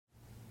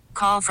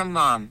call from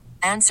mom.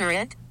 Answer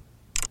it.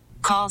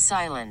 Call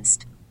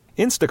silenced.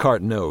 Instacart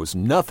knows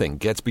nothing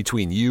gets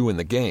between you and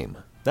the game.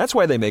 That's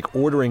why they make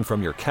ordering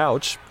from your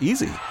couch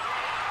easy.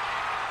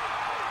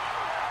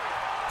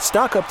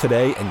 Stock up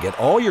today and get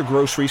all your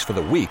groceries for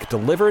the week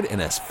delivered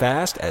in as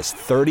fast as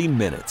 30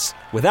 minutes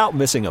without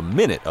missing a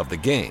minute of the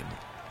game.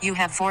 You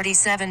have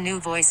 47 new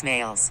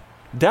voicemails.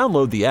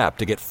 Download the app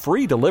to get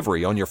free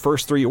delivery on your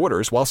first 3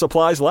 orders while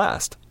supplies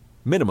last.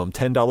 Minimum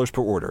 $10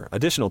 per order.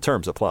 Additional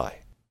terms apply.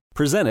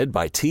 Presented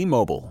by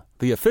T-Mobile,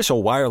 the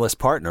official wireless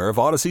partner of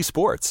Odyssey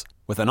Sports.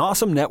 With an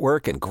awesome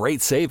network and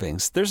great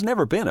savings, there's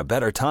never been a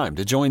better time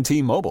to join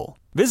T-Mobile.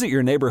 Visit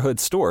your neighborhood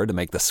store to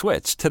make the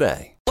switch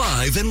today.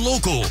 Live and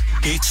local,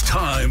 it's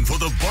time for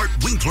the Bart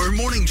Winkler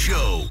Morning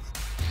Show.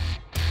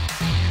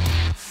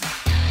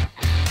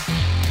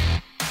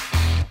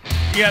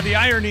 Yeah, the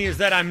irony is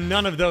that I'm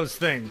none of those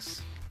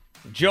things.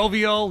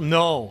 Jovial,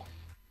 no.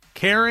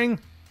 Caring?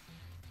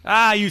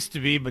 I used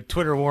to be, but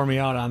Twitter wore me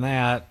out on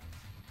that.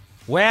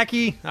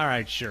 Wacky? All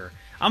right, sure.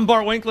 I'm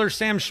Bart Winkler.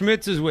 Sam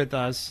Schmitz is with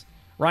us.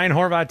 Ryan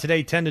Horvath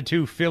today, 10 to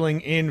 2,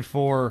 filling in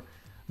for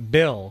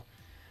Bill.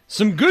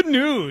 Some good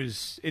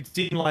news, it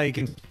seemed like,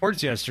 in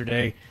sports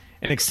yesterday.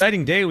 An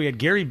exciting day. We had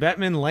Gary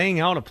Bettman laying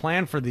out a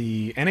plan for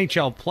the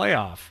NHL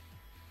playoff.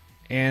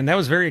 And that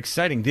was very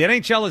exciting. The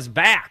NHL is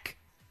back.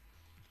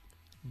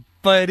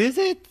 But is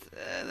it?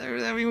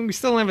 I mean, we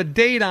still don't have a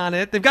date on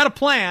it. They've got a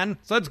plan,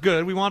 so that's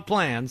good. We want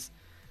plans.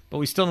 But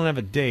we still don't have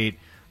a date.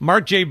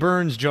 Mark J.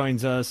 Burns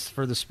joins us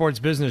for the Sports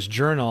Business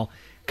Journal.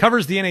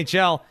 Covers the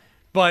NHL.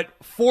 But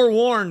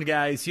forewarned,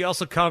 guys, he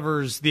also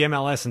covers the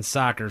MLS and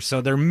soccer.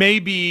 So there may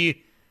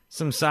be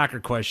some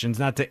soccer questions,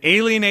 not to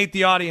alienate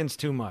the audience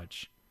too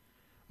much.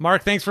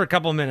 Mark, thanks for a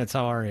couple of minutes.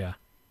 How are you?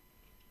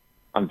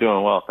 I'm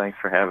doing well. Thanks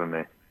for having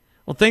me.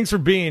 Well, thanks for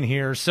being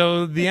here.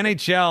 So the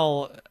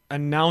NHL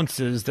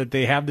announces that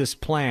they have this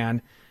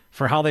plan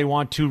for how they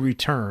want to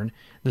return.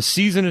 The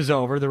season is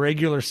over. The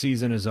regular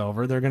season is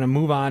over. They're going to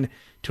move on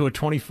to a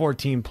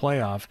 24-team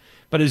playoff.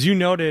 But as you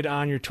noted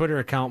on your Twitter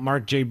account,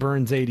 Mark J.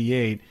 Burns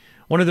 88,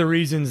 one of the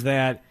reasons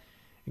that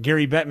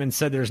Gary Bettman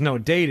said there's no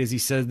date is he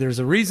said there's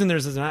a reason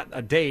there's not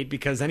a date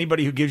because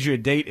anybody who gives you a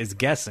date is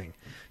guessing.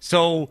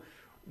 So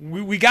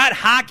we got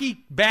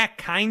hockey back,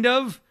 kind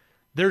of.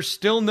 There's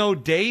still no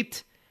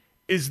date.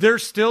 Is there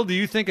still, do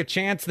you think, a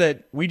chance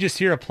that we just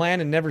hear a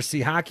plan and never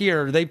see hockey,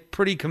 or are they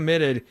pretty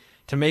committed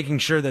to making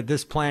sure that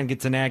this plan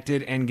gets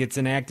enacted and gets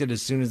enacted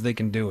as soon as they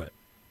can do it?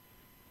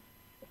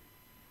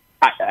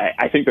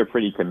 I think they're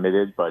pretty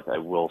committed, but I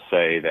will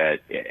say that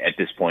at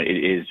this point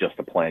it is just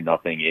a plan.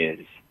 Nothing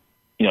is,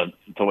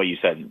 the way you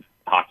said,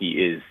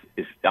 hockey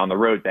is down the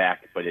road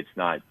back, but it's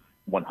not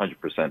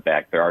 100%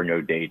 back. There are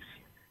no dates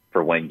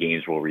for when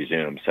games will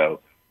resume. So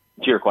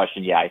to your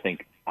question, yeah, I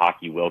think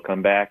hockey will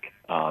come back.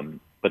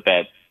 But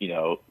that,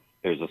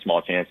 there's a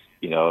small chance,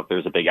 if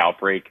there's a big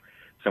outbreak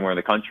somewhere in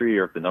the country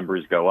or if the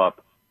numbers go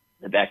up,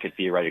 that could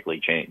theoretically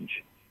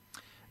change.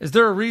 Is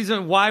there a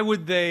reason why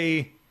would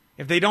they,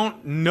 if they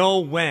don't know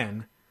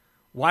when,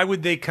 why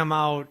would they come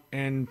out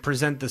and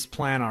present this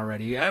plan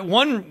already?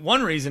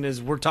 One reason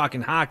is we're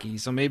talking hockey,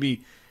 so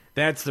maybe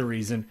that's the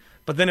reason.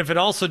 But then if it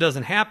also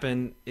doesn't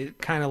happen, it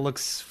kind of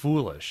looks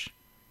foolish.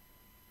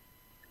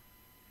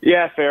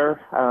 Yeah,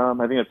 fair. I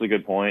think that's a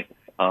good point.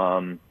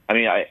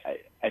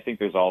 I think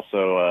there's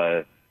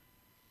also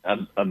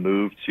a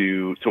move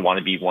to want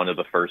to be one of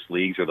the first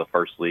leagues or the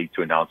first league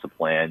to announce a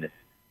plan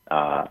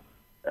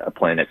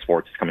that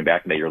sports is coming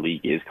back and that your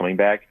league is coming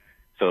back.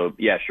 So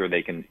yeah, sure,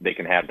 they can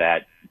have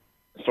that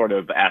sort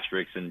of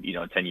asterisk, and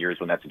 10 years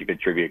when that's a good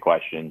trivia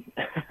question,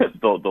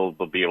 they'll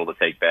be able to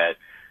take that.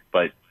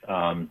 But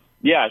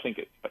yeah, I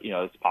think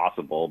it's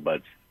possible.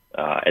 But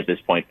at this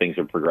point, things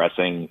are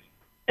progressing.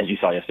 As you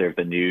saw yesterday with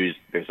the news,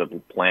 there's a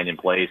plan in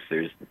place.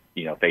 There's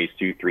phase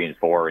 2, 3, and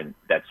 4, and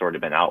that's sort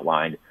of been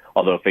outlined.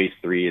 Although phase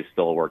 3 is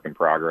still a work in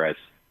progress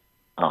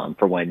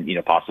for when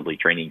possibly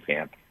training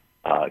camp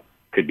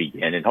could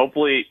begin, and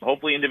hopefully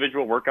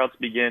individual workouts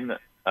begin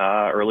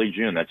early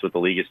June. That's what the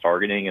league is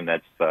targeting, and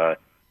that's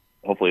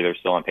hopefully they're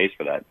still on pace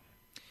for that.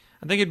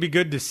 I think it'd be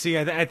good to see.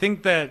 I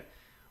think that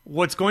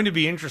what's going to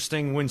be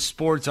interesting when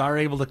sports are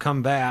able to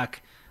come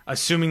back,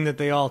 assuming that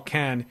they all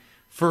can,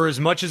 for as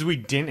much as we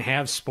didn't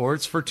have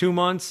sports for 2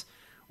 months,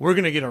 we're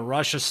going to get a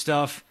rush of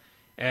stuff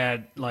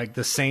at like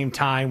the same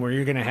time where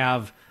you're going to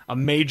have a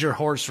major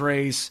horse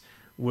race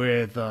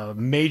with a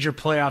major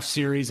playoff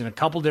series and a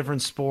couple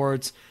different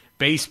sports,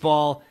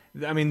 baseball.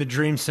 I mean, the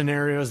dream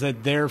scenario is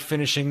that they're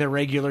finishing their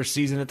regular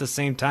season at the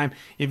same time.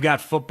 You've got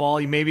football.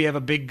 You maybe have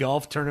a big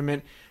golf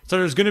tournament. So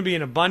there's going to be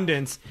an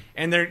abundance,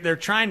 and they're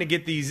trying to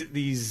get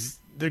these.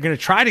 They're going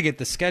to try to get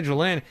the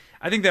schedule in.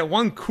 I think that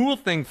one cool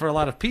thing for a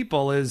lot of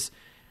people is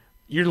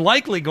you're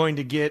likely going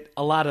to get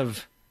a lot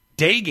of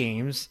day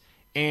games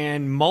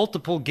and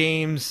multiple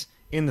games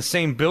in the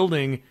same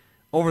building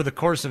over the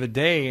course of a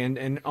day,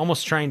 and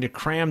almost trying to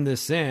cram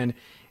this in.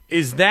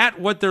 Is that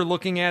what they're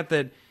looking at?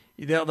 That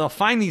they'll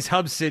find these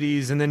hub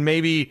cities, and then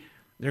maybe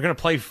they're going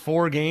to play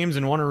 4 games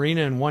in one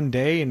arena in one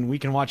day, and we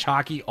can watch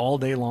hockey all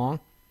day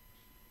long?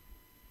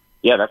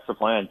 Yeah, that's the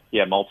plan.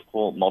 Yeah,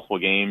 multiple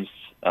games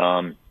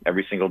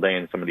every single day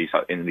in some of these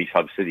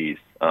hub cities.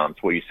 So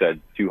what you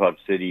said, 2 hub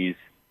cities.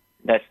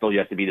 That's still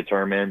yet to be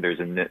determined. There's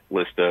a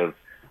list of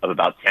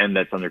about 10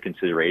 that's under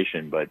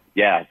consideration. But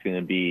yeah, it's going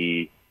to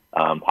be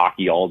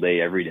hockey all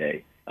day, every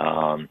day,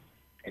 and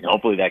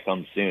hopefully that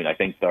comes soon. I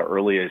think the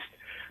earliest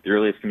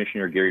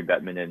Commissioner Gary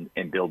Bettman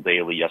and Bill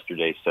Daley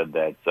yesterday said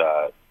that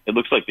it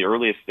looks like the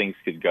earliest things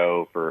could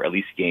go for at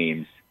least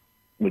games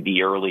would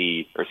be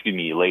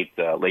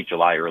late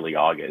July, early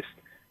August,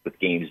 with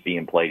games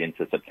being played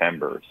into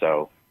September.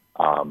 So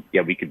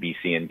yeah, we could be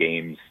seeing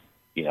games,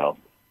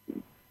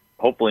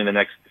 hopefully in the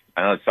next.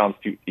 I know it sounds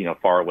too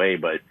far away,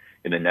 but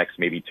in the next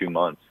maybe 2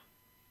 months.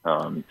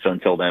 So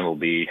until then, we'll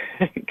be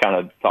kind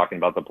of talking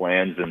about the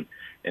plans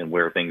and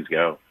where things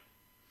go.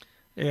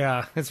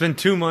 Yeah, it's been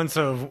 2 months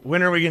of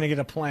when are we going to get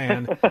a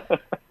plan?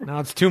 Now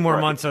it's 2 more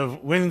months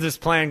of when is this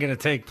plan going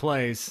to take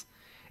place?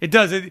 It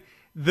does.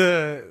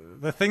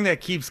 The thing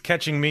that keeps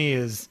catching me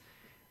is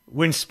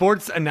when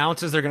sports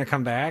announces they're going to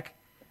come back,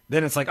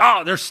 then it's like,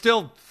 oh, there's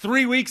still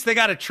 3 weeks they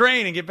got to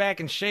train and get back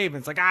in shape. And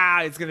it's like,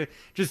 it's going to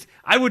just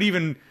 – I would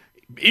even –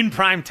 in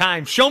prime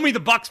time, show me the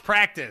Bucks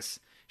practice.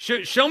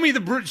 Show me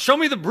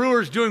the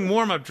Brewers doing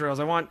warm-up drills.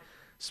 I want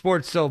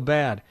sports so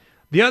bad.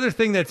 The other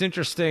thing that's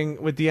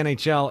interesting with the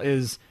NHL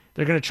is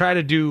they're going to try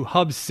to do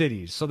hub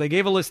cities. So they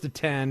gave a list of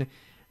 10.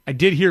 I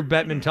did hear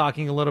Bettman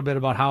talking a little bit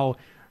about how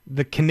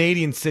the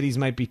Canadian cities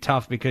might be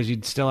tough because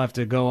you'd still have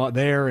to go out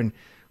there and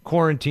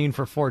quarantine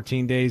for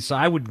 14 days. So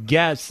I would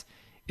guess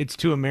it's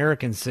 2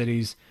 American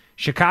cities.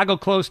 Chicago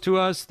close to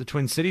us, the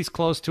Twin Cities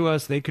close to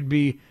us. They could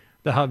be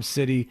the hub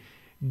city.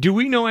 Do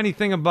we know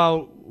anything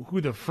about who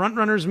the front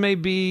runners may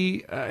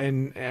be?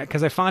 And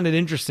because I found it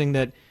interesting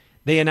that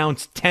they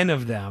announced 10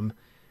 of them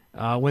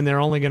when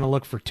they're only going to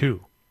look for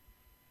 2.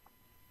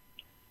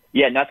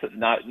 Yeah,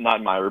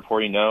 not my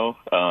reporting. No,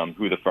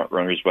 who the front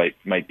runners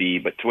might be.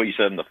 But to what you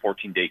said in the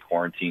 14-day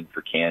quarantine for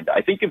Canada,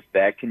 I think if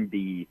that can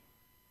be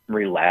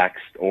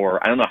relaxed,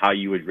 or I don't know how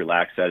you would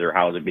relax that, or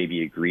how to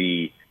maybe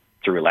agree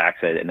to relax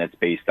it, and that's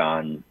based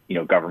on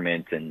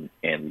government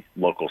and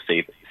local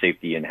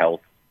safety and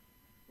health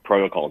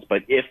protocols.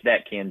 But if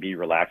that can be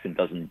relaxed and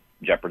doesn't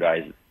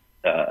jeopardize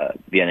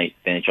the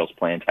NHL's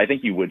plans, I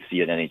think you would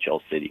see an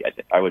NHL city.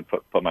 I would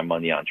put my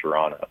money on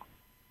Toronto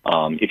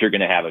if you're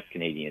going to have a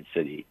Canadian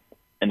city.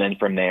 And then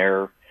from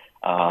there,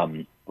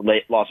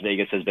 Las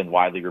Vegas has been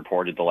widely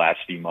reported the last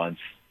few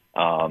months.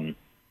 I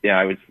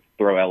would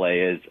throw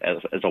LA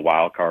as a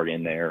wild card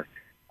in there.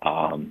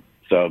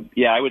 So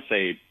yeah, I would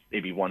say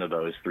maybe one of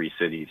those 3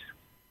 cities.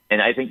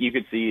 And I think you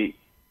could see,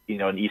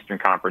 an Eastern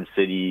Conference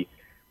city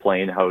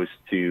playing host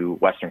to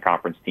Western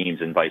Conference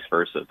teams and vice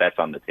versa. That's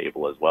on the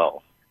table as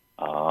well.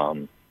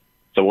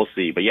 So we'll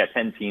see. But yeah,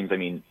 10 teams. I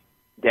mean,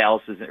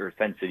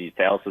 10 cities.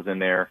 Dallas is in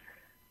there.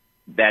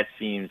 That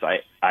seems. I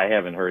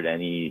haven't heard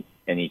any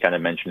kind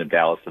of mention of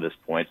Dallas to this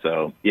point.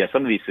 So yeah,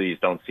 some of these cities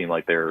don't seem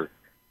like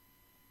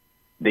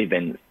they've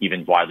been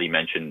even widely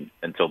mentioned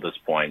until this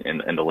point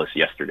in the list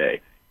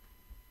yesterday.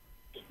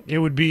 It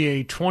would be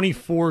a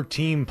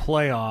 24-team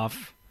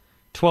playoff.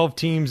 12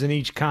 teams in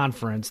each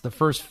conference. The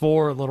first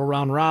 4, a little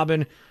round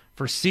robin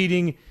for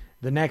seeding.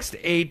 The next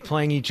 8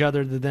 playing each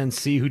other to then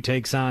see who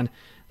takes on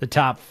the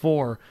top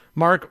 4.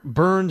 Mark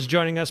Burns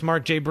joining us.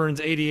 Mark J. Burns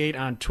 88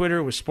 on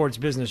Twitter with Sports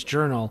Business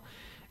Journal.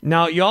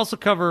 Now, you also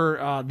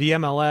cover the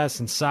MLS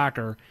and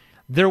soccer.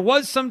 There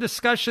was some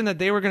discussion that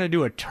they were going to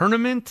do a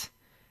tournament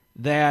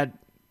that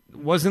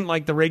wasn't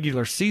like the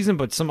regular season,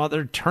 but some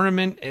other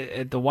tournament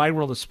at the Wide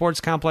World of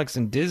Sports complex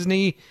in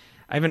Disney.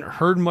 I haven't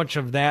heard much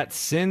of that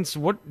since.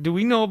 What do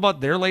we know about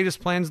their latest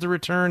plans to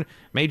return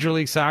Major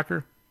League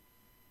Soccer?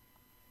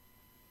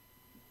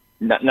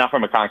 Not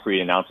from a concrete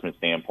announcement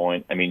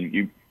standpoint. I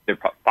mean, they're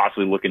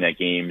possibly looking at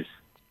games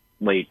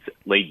late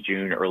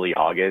June, early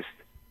August,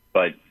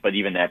 but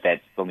even that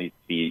still needs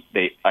to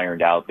be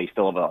ironed out. They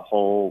still have a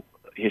whole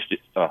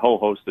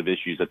host of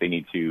issues that they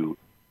need to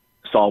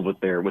solve with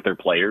their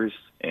players,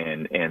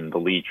 and the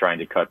league trying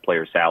to cut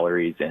player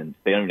salaries, and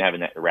they don't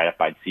even have a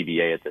ratified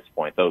CBA at this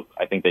point. Though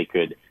I think they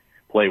could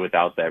play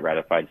without that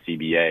ratified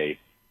CBA,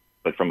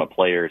 but from a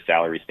player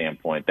salary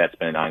standpoint, that's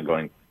been an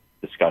ongoing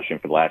discussion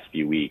for the last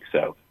few weeks.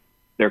 So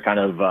they're kind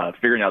of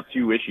figuring out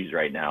 2 issues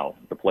right now: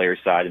 the player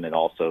side, and then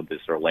also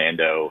this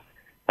Orlando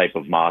type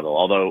of model.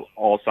 Although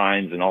all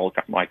signs and all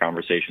my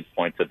conversations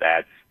point to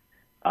that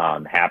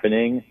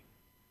happening,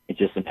 it's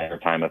just a matter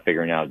of time of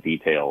figuring out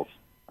details.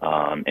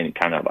 And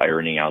kind of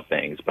ironing out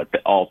things, but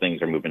all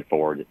things are moving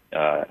forward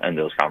in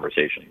those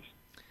conversations.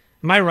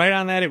 Am I right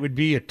on that? It would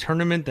be a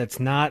tournament that's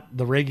not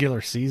the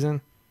regular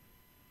season?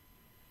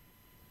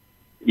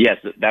 Yes,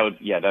 that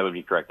would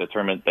be correct. The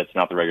tournament that's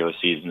not the regular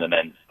season, and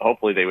then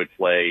hopefully they would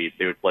play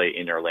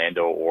in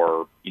Orlando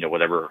or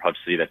whatever hub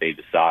city that they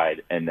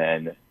decide, and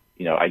then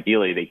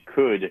ideally they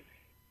could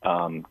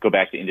go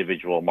back to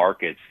individual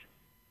markets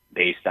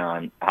based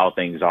on how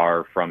things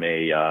are from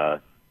a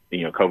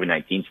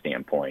COVID-19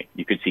 standpoint.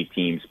 You could see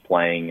teams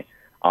playing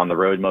on the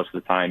road most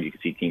of the time. You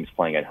could see teams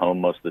playing at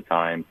home most of the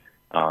time.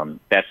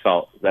 That's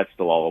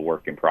still all a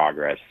work in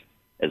progress.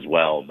 as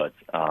well. But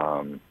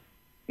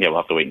we'll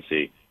have to wait and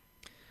see.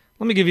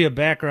 Let me give you a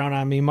background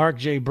on me. Mark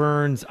J.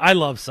 Burns. I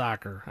love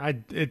soccer.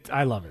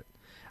 I love it.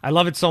 I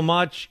love it so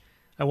much.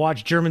 I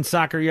watched German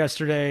soccer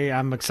yesterday.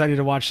 I'm excited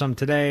to watch some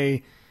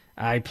today.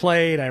 I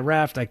played, I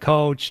reffed, I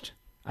coached.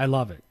 I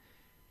love it.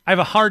 I have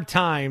a hard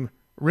time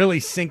really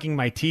sinking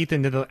my teeth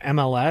into the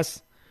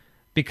MLS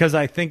because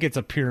I think it's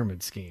a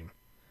pyramid scheme.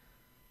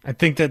 I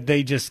think that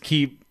they just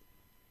keep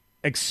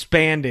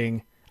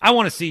expanding. I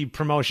want to see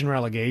promotion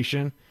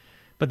relegation,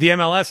 but the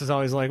MLS is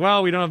always like,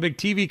 well, we don't have a big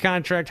TV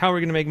contract. How are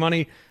we going to make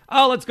money?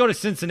 Oh, let's go to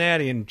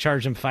Cincinnati and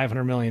charge them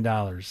 $500 million.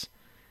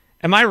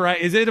 Am I right?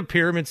 Is it a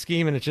pyramid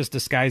scheme and it just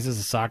disguises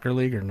a soccer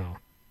league or no?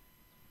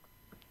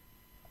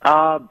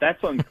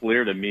 That's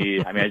unclear to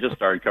me. I mean, I just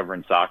started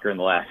covering soccer in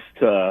the last,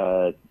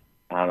 9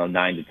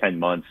 to 10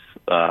 months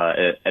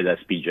at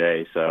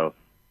SBJ. So,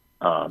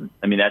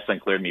 that's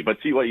unclear to me. But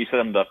see what you said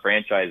on the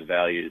franchise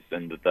values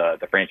and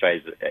the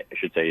franchise, I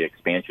should say,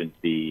 expansion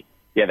fee.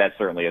 Yeah, that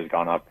certainly has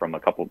gone up from a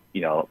couple,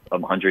 100,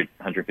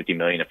 150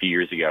 million a few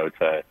years ago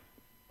to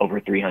over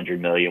 300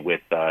 million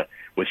with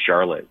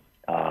Charlotte.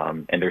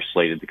 And they're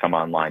slated to come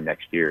online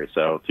next year.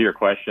 So to your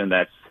question,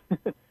 that's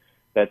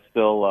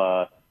still,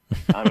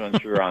 I'm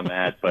unsure on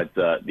that, but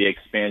the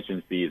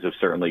expansion fees have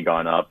certainly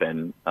gone up.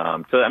 And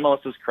to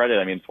MLS's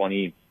credit,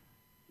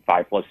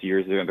 25 plus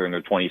years, they're in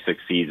their 26th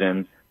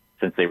season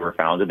since they were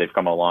founded. They've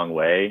come a long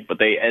way, but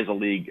they, as a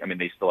league,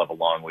 they still have a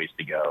long ways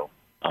to go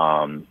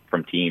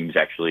from teams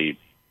actually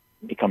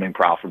becoming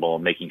profitable,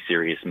 making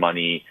serious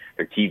money.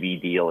 Their TV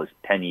deal is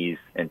pennies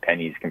and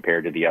pennies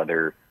compared to the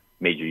other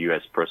major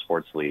U.S. pro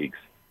sports leagues.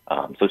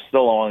 So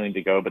still a long way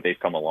to go, but they've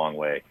come a long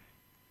way.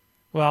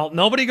 Well,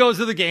 nobody goes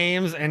to the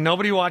games and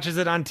nobody watches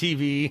it on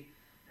TV,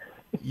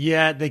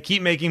 yet they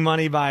keep making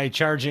money by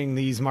charging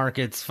these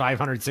markets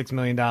 $506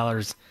 million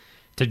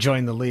to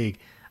join the league.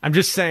 I'm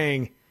just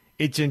saying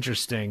it's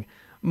interesting.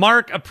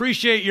 Mark,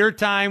 appreciate your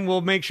time.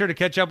 We'll make sure to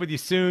catch up with you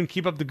soon.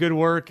 Keep up the good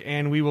work,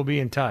 and we will be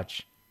in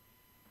touch.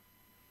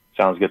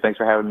 Sounds good. Thanks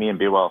for having me, and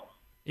be well.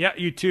 Yeah,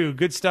 you too.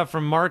 Good stuff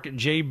from Mark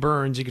J.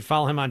 Burns. You can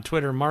follow him on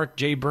Twitter. Mark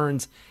J.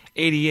 Burns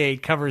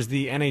 88 covers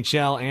the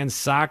NHL and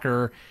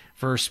soccer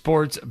for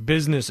Sports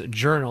Business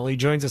Journal. He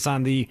joins us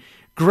on the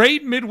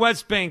Great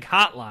Midwest Bank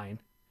hotline.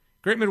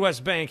 Great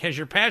Midwest Bank has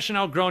your passion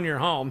outgrown your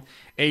home.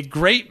 A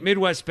Great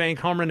Midwest Bank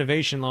home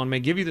renovation loan may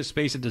give you the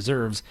space it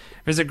deserves.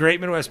 Visit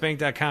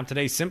greatmidwestbank.com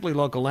today. Simply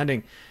local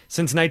lending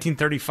since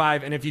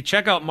 1935. And if you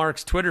check out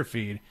Mark's Twitter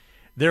feed,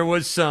 there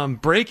was some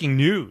breaking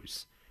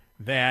news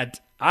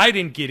that I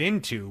didn't get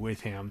into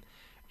with him.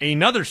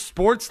 Another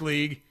sports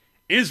league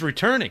is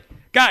returning.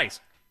 Guys,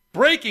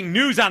 breaking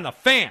news on the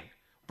Fan.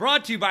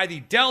 Brought to you by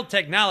the Dell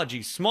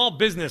Technologies Small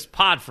Business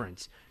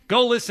Podference.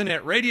 Go listen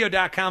at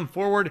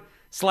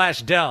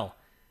radio.com/Dell.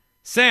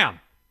 Sam,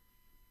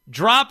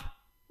 drop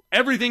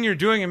everything you're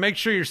doing and make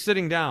sure you're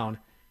sitting down.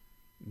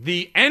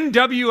 The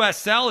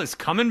NWSL is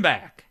coming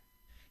back.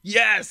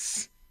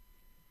 Yes!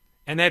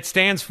 And that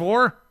stands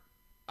for?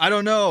 I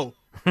don't know.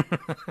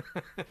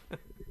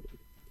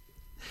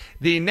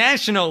 The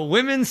National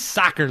Women's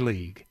Soccer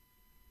League.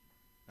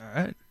 All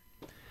right.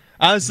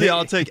 Honestly,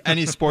 I'll take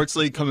any sports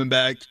league coming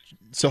back.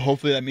 So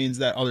hopefully that means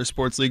that other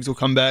sports leagues will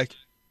come back.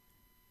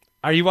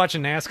 Are you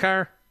watching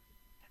NASCAR?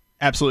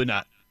 Absolutely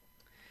not.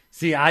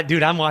 See,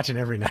 I'm watching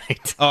every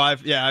night. Oh,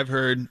 I've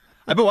heard.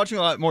 I've been watching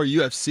a lot more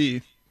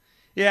UFC.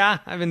 Yeah,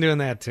 I've been doing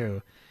that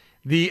too.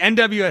 The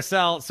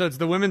NWSL, so it's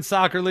the Women's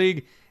Soccer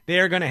League. They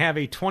are going to have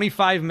a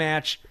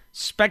 25-match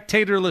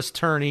spectatorless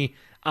tourney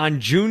on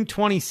June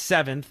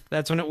 27th.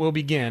 That's when it will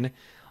begin.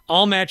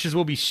 All matches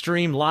will be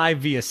streamed live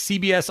via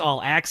CBS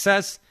All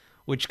Access,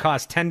 which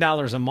costs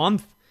 $10 a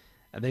month.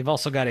 They've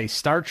also got a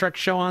Star Trek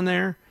show on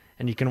there,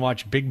 and you can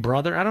watch Big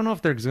Brother. I don't know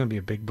if there's going to be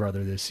a Big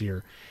Brother this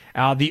year.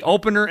 The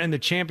opener and the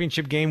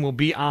championship game will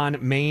be on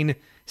main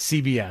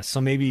CBS,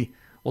 so maybe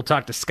we'll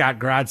talk to Scott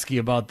Grodsky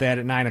about that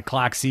at 9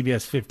 o'clock,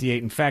 CBS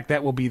 58. In fact,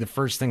 that will be the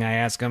first thing I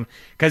ask him,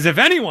 because if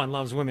anyone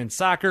loves women's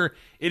soccer,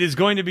 it is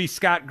going to be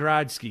Scott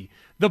Grodsky.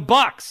 The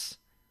Bucks,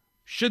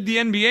 should the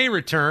NBA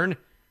return,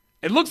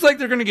 it looks like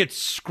they're going to get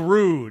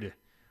screwed.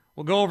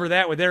 We'll go over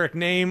that with Eric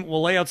Name.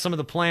 We'll lay out some of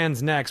the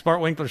plans next.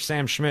 Bart Winkler,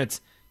 Sam Schmitz,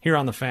 here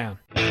on The Fan.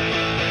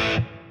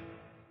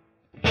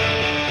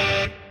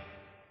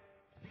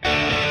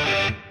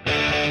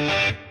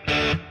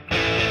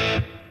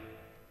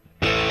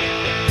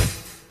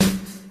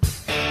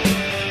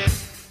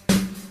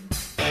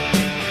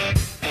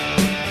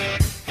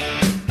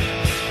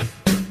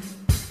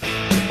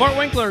 Bart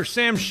Winkler,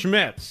 Sam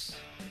Schmitz.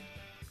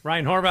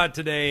 Ryan Horvath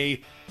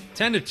today,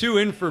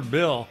 10-2 in for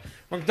Bill.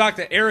 We're going to talk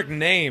to Eric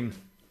Name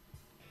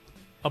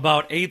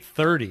about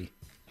 8:30.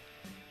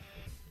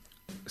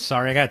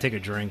 Sorry, I got to take a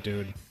drink,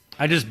 dude.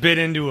 I just bit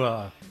into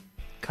a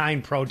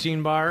Kind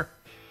protein bar.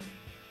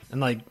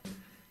 And,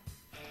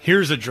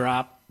 here's a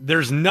drop.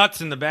 There's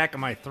nuts in the back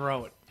of my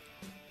throat.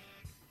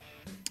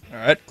 All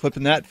right,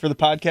 clipping that for the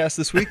podcast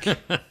this week.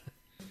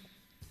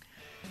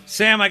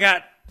 Sam,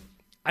 I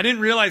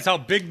didn't realize how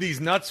big these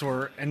nuts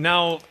were, and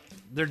now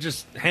they're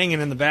just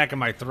hanging in the back of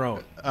my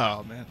throat.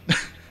 Oh, man.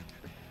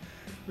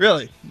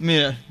 Really?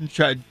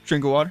 Try a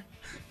drink of water?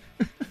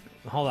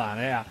 Hold on,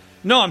 yeah.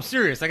 No, I'm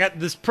serious. I got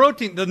this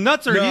protein. The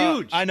nuts are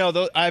huge. I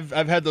know. I've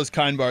had those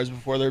Kind bars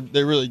before.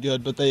 They're really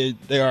good, but they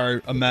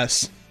are a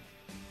mess.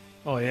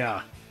 Oh,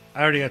 yeah.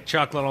 I already got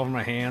chocolate all over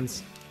my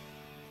hands.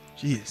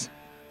 Jeez.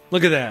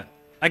 Look at that.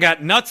 I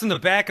got nuts in the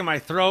back of my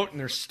throat, and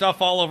there's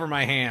stuff all over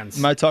my hands.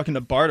 Am I talking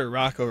to Bart or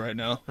Rocco right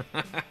now?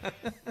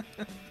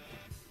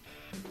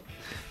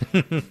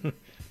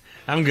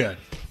 I'm good.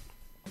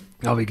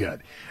 I'll be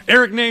good.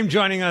 Eric Name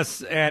joining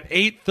us at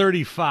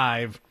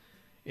 8:35.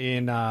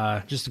 In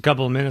just a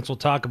couple of minutes, we'll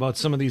talk about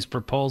some of these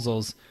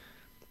proposals.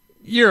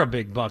 You're a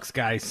big Bucks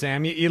guy,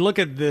 Sam. You look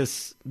at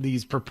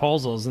these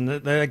proposals, and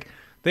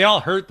they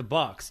all hurt the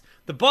Bucks.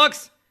 The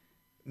Bucks,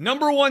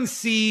 number 1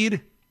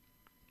 seed,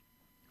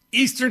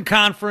 Eastern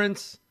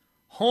Conference,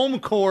 home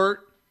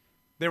court.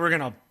 They were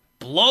going to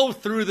blow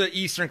through the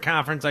Eastern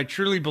Conference. I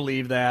truly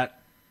believe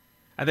that.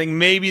 I think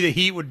maybe the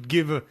Heat would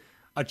give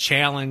a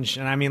challenge,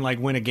 and I mean like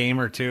win a game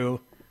or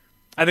two.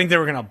 I think they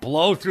were going to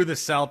blow through the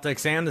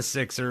Celtics and the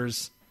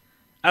Sixers.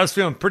 I was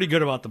feeling pretty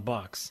good about the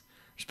Bucks.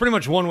 There's pretty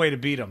much one way to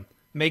beat them.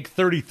 Make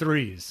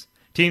 33s.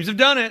 Teams have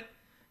done it,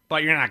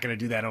 but you're not going to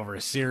do that over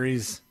a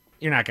series.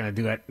 You're not going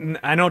to do it.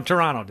 I know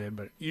Toronto did,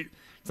 but it's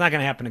not going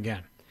to happen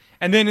again.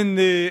 And then in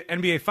the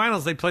NBA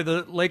Finals, they play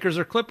the Lakers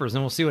or Clippers,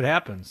 and we'll see what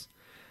happens.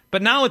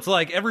 But now it's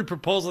like every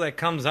proposal that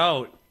comes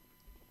out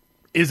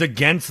is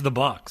against the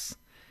Bucks.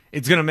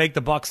 It's going to make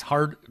the Bucks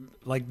hard,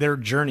 like their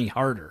journey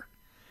harder.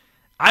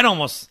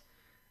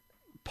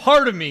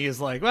 Part of me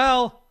is like,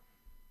 well,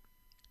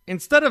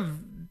 instead of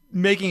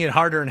making it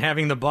harder and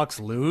having the Bucks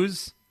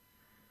lose,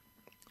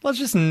 let's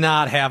just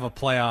not have a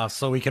playoff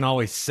so we can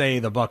always say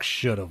the Bucks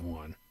should have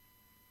won.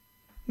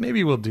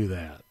 Maybe we'll do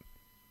that.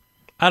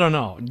 I don't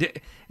know.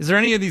 Is there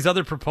any of these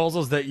other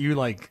proposals that you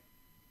like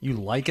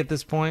at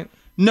this point?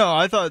 No,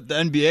 I thought the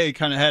NBA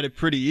kind of had it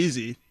pretty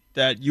easy,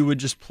 that you would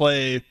just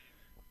play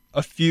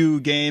a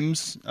few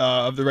games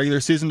of the regular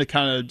season to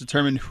kind of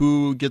determine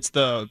who gets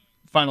the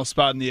final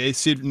spot in the 8th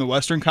seed from the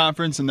Western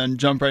Conference and then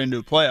jump right into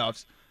the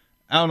playoffs.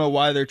 I don't know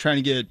why they're trying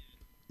to get,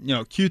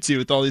 cutesy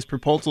with all these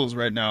proposals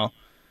right now.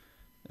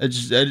 I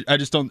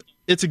just don't.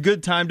 It's a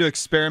good time to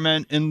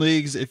experiment in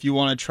leagues if you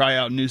want to try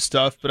out new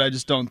stuff, but I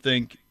just don't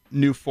think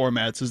new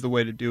formats is the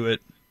way to do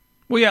it.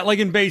 Well, yeah, like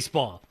in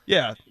baseball.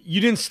 Yeah. You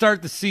didn't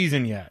start the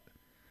season yet.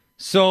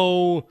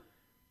 So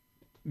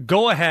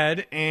go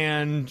ahead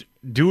and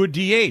do a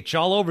DH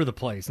all over the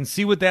place and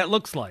see what that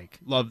looks like.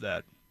 Love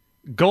that.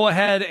 Go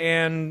ahead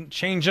and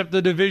change up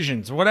the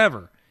divisions,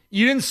 whatever.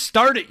 You didn't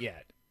start it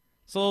yet.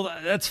 So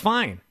that's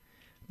fine.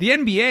 The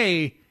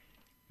NBA,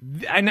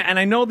 and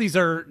I know these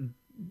are,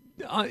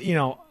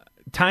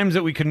 times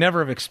that we could never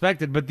have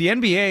expected, but the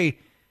NBA,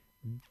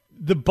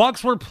 the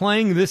Bucks were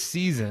playing this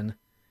season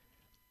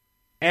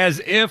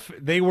as if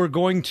they were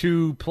going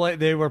to play,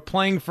 they were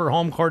playing for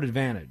home court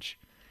advantage.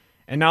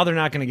 And now they're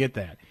not going to get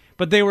that.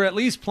 But they were at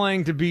least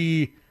playing to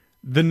be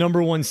the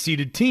number 1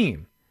 seeded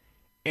team.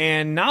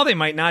 And now they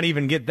might not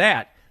even get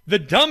that. The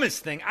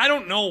dumbest thing, I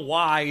don't know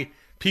why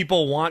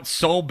people want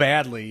so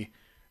badly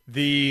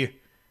the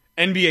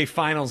NBA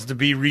Finals to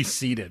be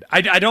reseeded.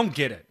 I don't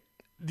get it.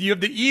 You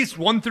have the East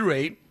 1 through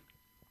 8.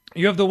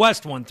 You have the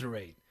West 1 through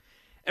 8.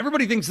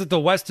 Everybody thinks that the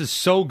West is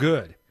so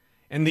good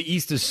and the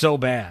East is so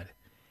bad.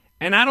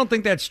 And I don't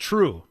think that's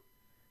true.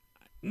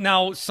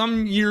 Now,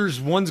 some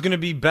years one's going to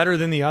be better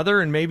than the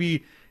other, and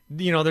maybe,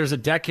 there's a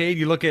decade.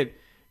 You look at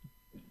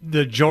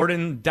the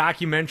Jordan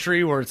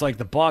documentary where it's like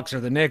the Bucks or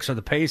the Knicks or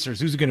the Pacers.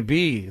 Who's it going to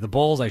be? The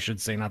Bulls, I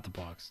should say, not the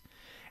Bucks.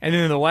 And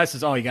then in the West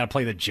is, you got to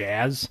play the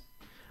Jazz.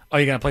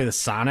 You got to play the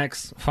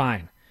Sonics.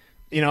 Fine.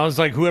 It's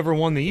like whoever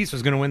won the East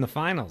was going to win the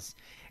finals.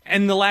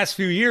 And the last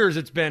few years,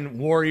 it's been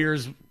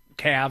Warriors,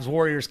 Cavs,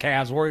 Warriors,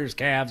 Cavs, Warriors,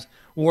 Cavs,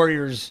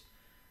 Warriors,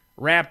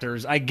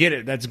 Raptors. I get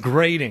it. That's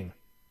grating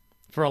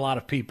for a lot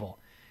of people.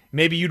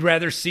 Maybe you'd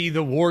rather see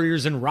the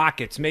Warriors and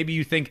Rockets. Maybe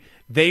you think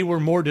they were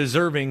more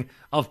deserving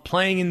of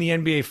playing in the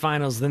NBA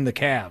Finals than the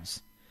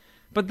Cavs.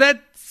 But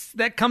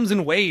that comes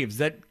in waves.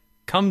 That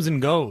comes and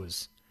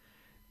goes.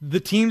 The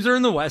teams are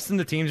in the West and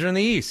the teams are in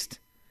the East.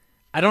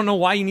 I don't know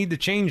why you need to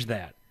change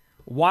that.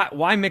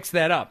 Why mix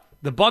that up?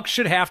 The Bucks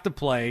should have to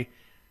play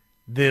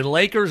the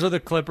Lakers or the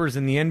Clippers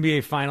in the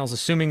NBA Finals,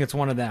 assuming it's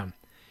one of them.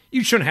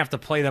 You shouldn't have to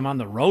play them on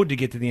the road to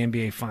get to the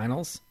NBA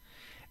Finals.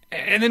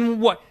 And then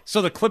what?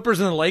 So the Clippers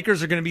and the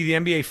Lakers are going to be the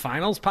NBA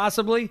Finals,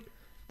 possibly?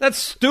 That's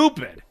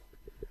stupid.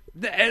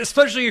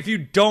 Especially if you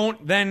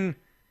don't then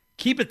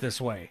keep it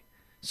this way.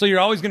 So you're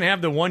always going to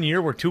have the 1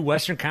 year where 2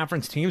 Western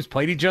Conference teams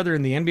played each other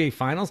in the NBA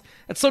Finals?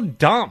 That's so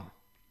dumb.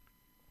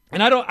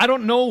 And I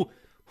don't know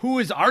who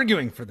is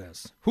arguing for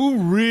this. Who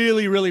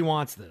really, really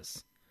wants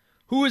this?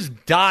 Who is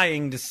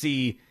dying to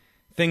see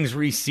things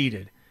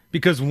reseeded?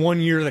 Because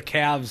 1 year the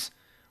Cavs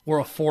were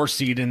a 4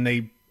 seed and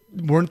they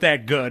weren't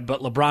that good,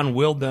 but LeBron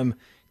willed them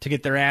to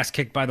get their ass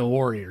kicked by the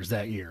Warriors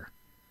that year.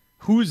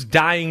 Who's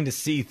dying to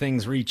see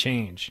things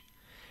rechange?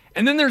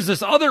 And then there's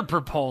this other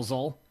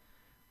proposal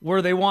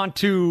where they want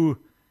to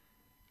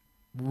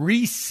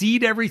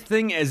reseed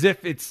everything as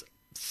if it's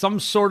some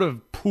sort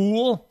of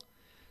pool.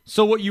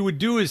 So what you would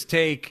do is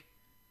take,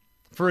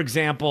 for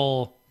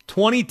example,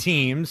 20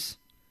 teams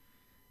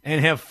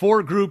and have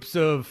 4 groups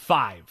of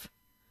 5.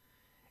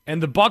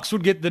 And the Bucks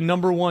would get the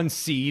number 1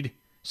 seed,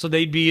 so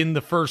they'd be in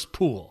the first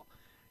pool.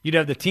 You'd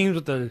have the teams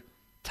with the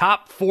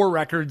top 4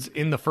 records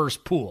in the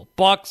first pool.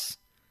 Bucks,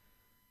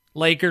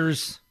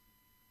 Lakers,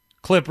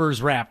 Clippers,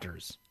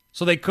 Raptors.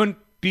 So they couldn't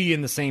be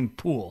in the same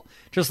pool.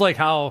 Just like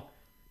how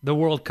the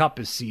World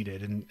Cup is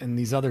seeded and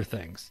these other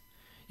things.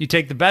 You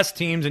take the best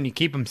teams and you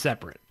keep them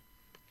separate.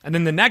 And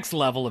then the next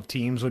level of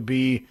teams would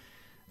be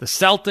the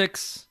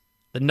Celtics,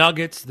 the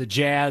Nuggets, the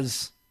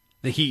Jazz,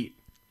 the Heat.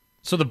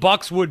 So the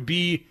Bucks would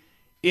be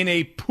in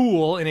a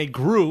pool, in a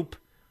group,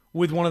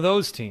 with one of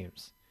those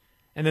teams.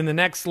 And then the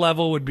next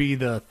level would be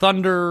the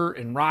Thunder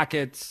and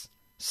Rockets,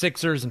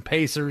 Sixers and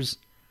Pacers,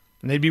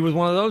 and they'd be with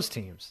one of those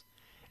teams.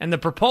 And the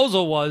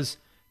proposal was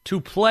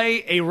to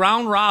play a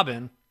round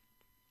robin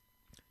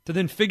to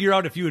then figure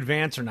out if you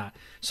advance or not.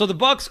 So the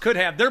Bucks could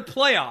have their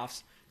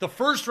playoffs, the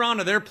first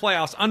round of their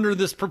playoffs, under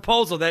this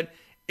proposal that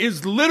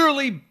is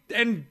literally,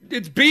 and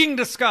it's being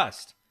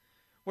discussed,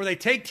 where they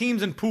take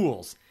teams in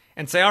pools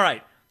and say, all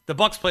right, the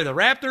Bucks play the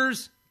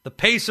Raptors, the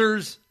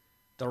Pacers,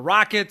 the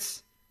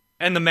Rockets,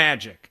 and the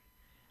Magic.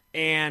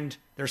 And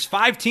there's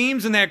 5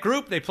 teams in that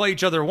group. They play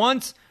each other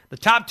once. The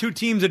top 2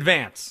 teams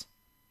advance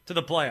to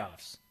the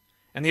playoffs.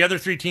 And the other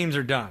 3 teams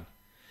are done.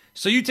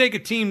 So you take a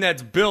team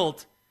that's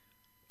built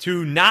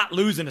to not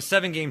lose in a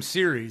 7-game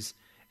series,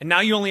 and now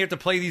you only have to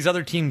play these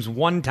other teams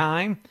one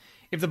time.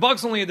 If the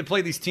Bucks only had to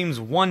play these teams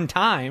one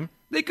time,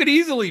 they could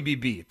easily be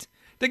beat.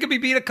 They could be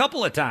beat a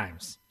couple of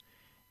times.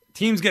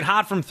 Teams get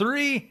hot from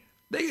 3,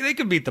 they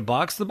could beat the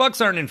Bucks. The Bucks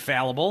aren't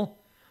infallible,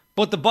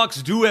 but the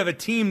Bucks do have a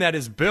team that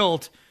is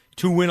built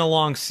to win a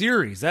long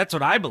series. That's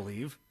what I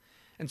believe.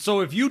 And so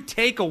if you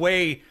take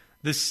away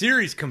the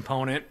series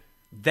component,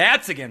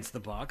 that's against the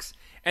Bucks.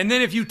 And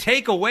then if you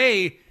take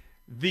away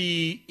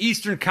the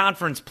Eastern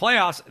Conference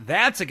playoffs,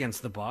 that's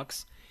against the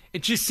Bucks.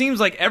 It just seems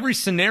like every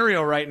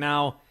scenario right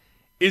now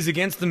is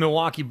against the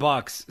Milwaukee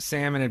Bucks,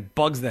 Sam, and it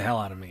bugs the hell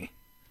out of me.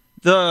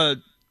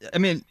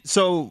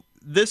 So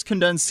this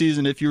condensed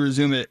season, if you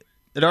resume it,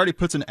 it already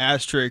puts an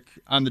asterisk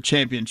on the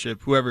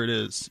championship, whoever it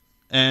is.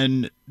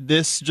 And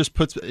this just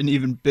puts an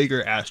even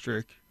bigger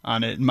asterisk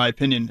on it, in my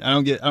opinion. I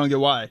don't get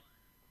why.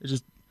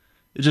 It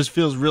just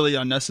feels really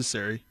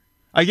unnecessary.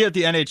 I get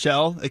the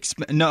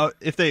NHL.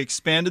 If they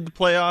expanded the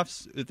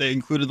playoffs, if they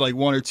included like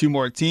 1 or 2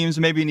 more teams,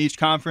 maybe in each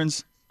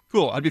conference,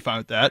 cool, I'd be fine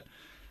with that.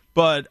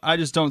 But I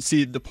just don't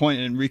see the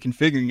point in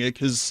reconfiguring it,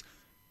 because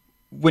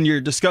when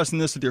you're discussing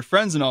this with your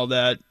friends and all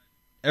that,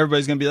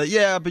 everybody's going to be like,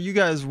 yeah, but you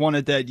guys won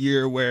it that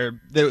year where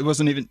it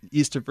wasn't even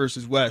East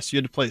versus West. You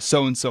had to play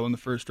so-and-so in the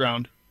first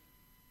round.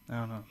 I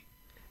don't know.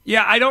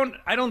 Yeah, I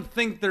don't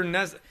think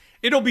they're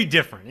it'll be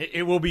different.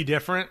 It will be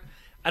different.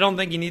 I don't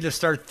think you need to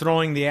start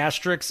throwing the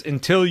asterisks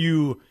until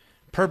you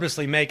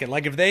purposely make it.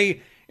 Like if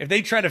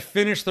they try to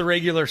finish the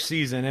regular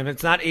season, if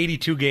it's not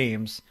 82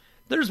 games,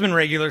 there's been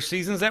regular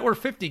seasons that were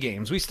 50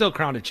 games. We still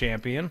crowned a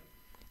champion.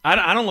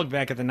 I don't look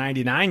back at the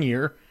 99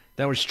 year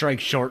that was strike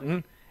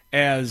shortened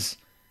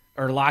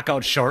or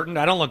lockout shortened.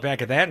 I don't look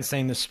back at that and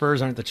saying the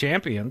Spurs aren't the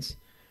champions.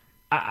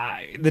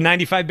 The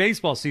 95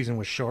 baseball season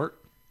was short.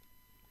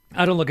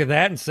 I don't look at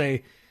that and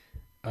say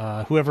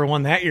whoever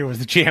won that year was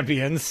the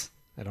champions.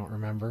 I don't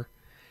remember.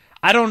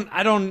 I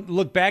don't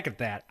look back at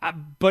that.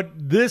 But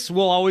this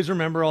will always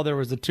remember, there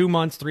was the 2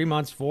 months, 3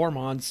 months, 4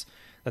 months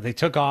that they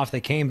took off,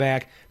 they came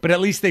back, but at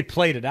least they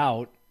played it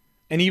out.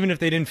 And even if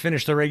they didn't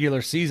finish the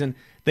regular season,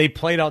 they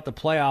played out the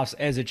playoffs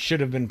as it should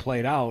have been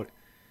played out.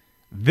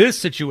 This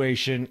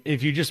situation,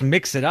 if you just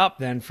mix it up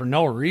then for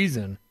no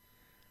reason,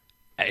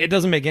 it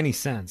doesn't make any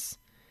sense.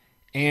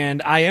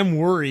 And I am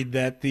worried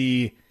that there's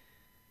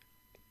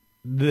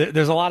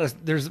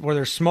where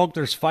there's smoke,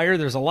 there's fire.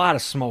 There's a lot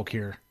of smoke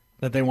here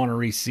that they want to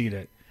reseed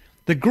it.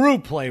 The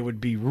group play would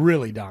be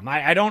really dumb.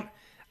 I don't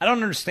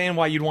understand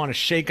why you'd want to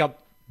shake up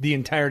the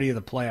entirety of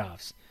the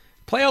playoffs.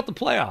 Play out the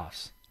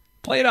playoffs.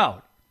 Play it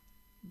out.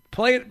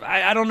 Play it.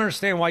 I don't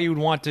understand why you would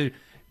want to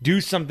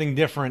do something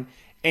different.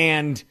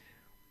 And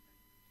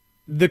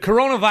the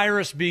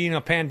coronavirus being a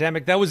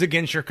pandemic, that was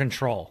against your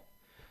control.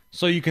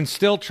 So you can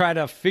still try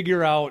to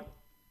figure out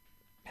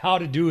how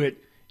to do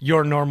it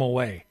your normal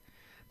way.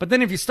 But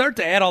then if you start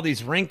to add all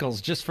these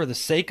wrinkles just for the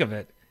sake of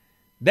it,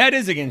 that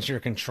is against your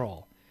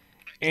control.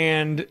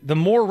 And the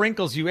more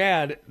wrinkles you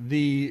add,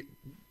 the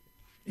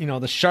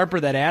sharper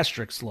that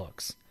asterisk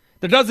looks.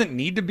 There doesn't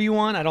need to be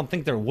one. I don't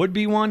think there would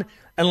be one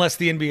unless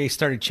the NBA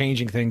started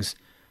changing things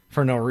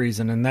for no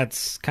reason. And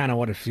that's kind of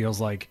what it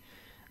feels like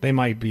they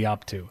might be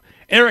up to.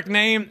 Eric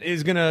Nehm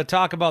is going to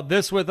talk about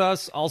this with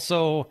us.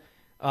 Also,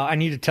 I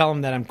need to tell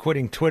him that I'm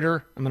quitting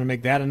Twitter. I'm going to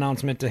make that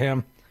announcement to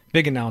him.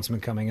 Big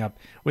announcement coming up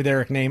with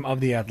Eric Nehm of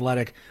The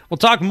Athletic. We'll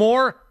talk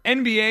more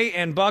NBA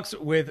and Bucks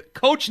with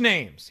Coach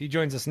Names. He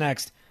joins us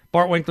next.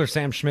 Bart Winkler,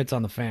 Sam Schmitz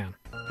on The Fan.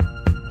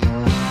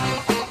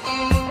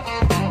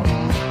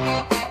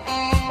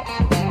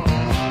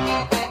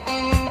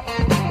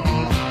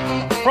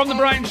 From the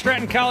Bryant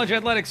Stratton College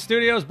Athletics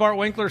Studios, Bart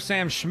Winkler,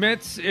 Sam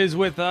Schmitz is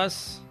with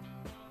us.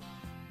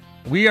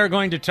 We are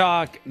going to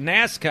talk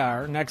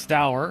NASCAR next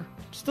hour,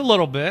 just a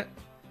little bit.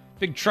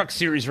 Big Truck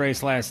Series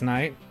race last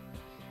night.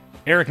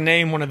 Eric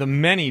Name, one of the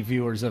many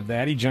viewers of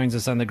that. He joins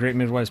us on the Great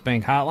Midwest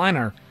Bank Hotline,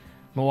 our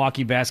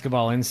Milwaukee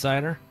basketball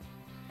insider.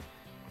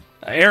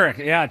 Eric,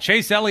 yeah,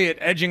 Chase Elliott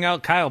edging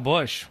out Kyle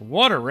Busch.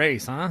 What a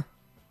race, huh?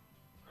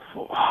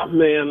 Oh,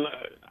 man,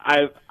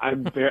 I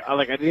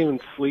didn't even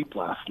sleep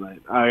last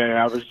night.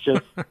 I was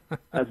just,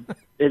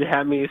 it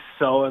had me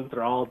so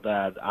enthralled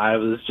that I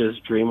was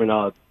just dreaming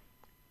out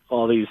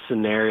all these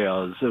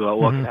scenarios about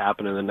what could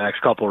happen in the next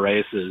couple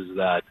races.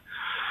 That,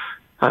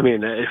 I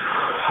mean,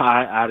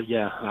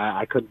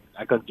 I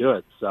couldn't do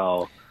it.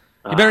 So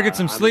you better get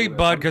some sleep,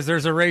 bud, because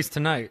there's a race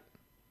tonight.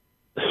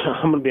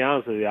 I'm gonna be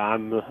honest with you.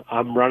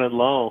 I'm running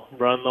low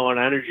on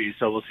energy.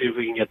 So we'll see if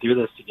we can get through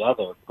this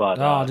together.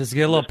 But just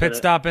get a little pit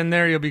stop in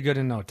there. You'll be good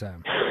in no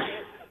time.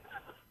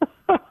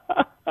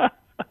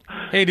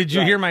 Hey, did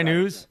you hear my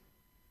news?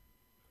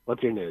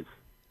 What's your news?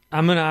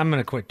 I'm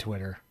gonna quit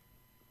Twitter.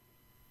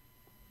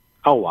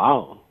 Oh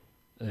wow.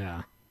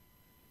 Yeah.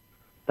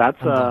 That's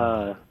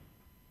a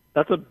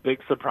big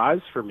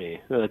surprise for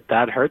me.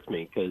 That hurts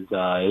me because,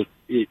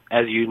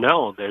 as you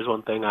know, there's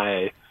one thing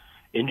I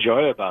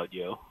enjoy about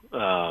you,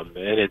 and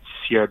it's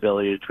your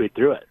ability to tweet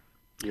through it.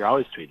 You're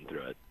always tweeting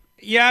through it.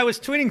 Yeah, I was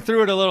tweeting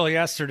through it a little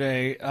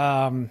yesterday.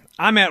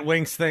 I'm at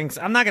Winks Thinks.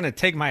 I'm not going to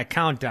take my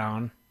account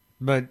down,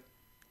 but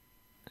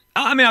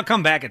I mean, I'll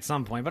come back at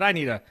some point. But I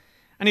need a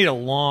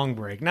long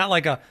break, not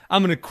like I'm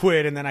going to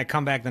quit and then I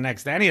come back the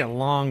next day. I need a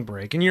long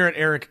break. And you're at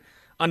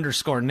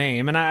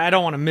Eric_name, and I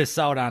don't want to miss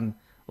out on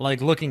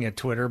like looking at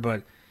Twitter.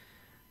 But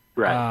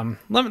right.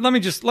 Let me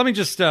just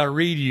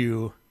read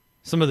you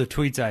some of the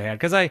tweets I had,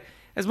 because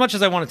as much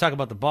as I want to talk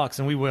about the Bucks,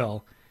 and we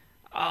will,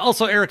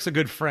 also Eric's a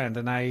good friend,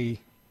 and I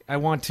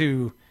want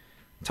to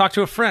talk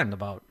to a friend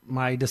about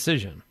my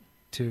decision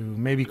to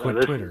maybe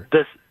quit Twitter.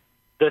 This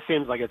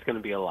seems like it's going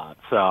to be a lot,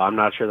 so I'm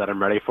not sure that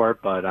I'm ready for it,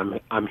 but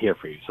I'm here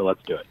for you, so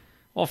let's do it.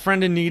 Well,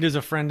 friend in need is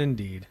a friend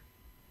indeed.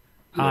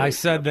 I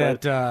said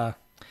I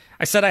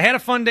had a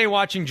fun day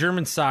watching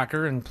German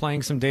soccer and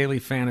playing some daily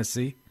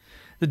fantasy.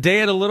 The day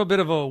had a little bit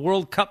of a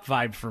World Cup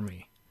vibe for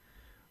me.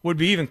 Would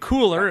be even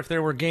cooler if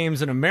there were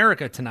games in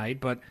America tonight,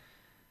 but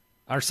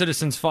our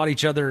citizens fought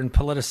each other and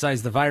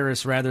politicized the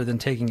virus rather than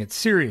taking it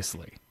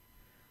seriously.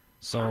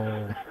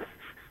 So,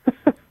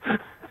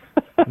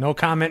 no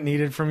comment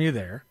needed from you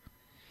there.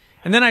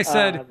 And then I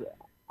said,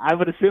 I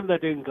would assume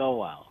that didn't go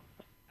well.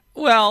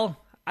 Well,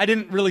 I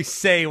didn't really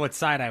say what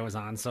side I was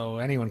on, so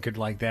anyone could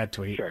like that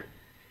tweet. Sure.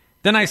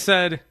 Then I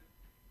said,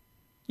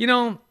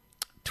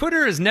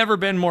 Twitter has never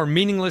been more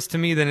meaningless to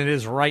me than it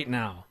is right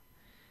now.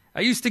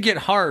 I used to get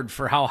hard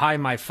for how high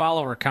my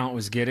follower count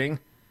was getting.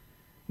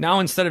 Now,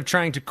 instead of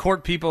trying to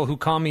court people who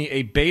call me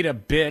a beta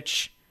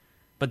bitch,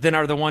 but then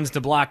are the ones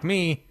to block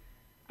me,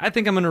 I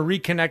think I'm going to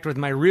reconnect with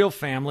my real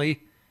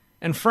family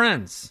and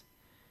friends.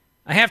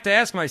 I have to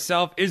ask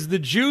myself, is the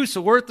juice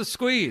worth the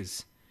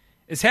squeeze?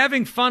 Is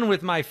having fun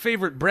with my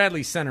favorite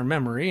Bradley Center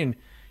memory and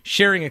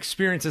sharing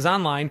experiences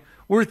online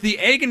worth the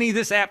agony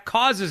this app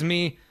causes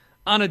me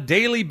on a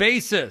daily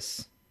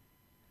basis?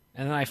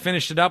 And then I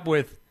finished it up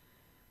with,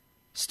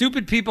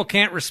 stupid people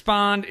can't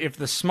respond if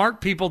the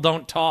smart people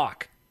don't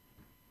talk.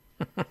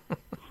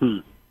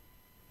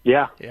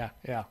 Yeah.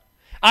 Yeah.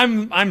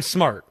 I'm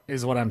smart,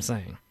 is what I'm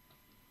saying.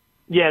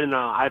 Yeah, no,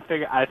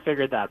 I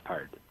figured that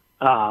part.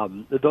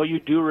 Though you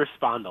do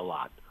respond a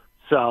lot,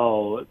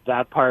 so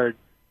that part,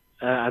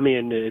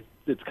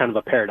 it's kind of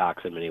a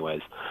paradox in many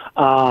ways.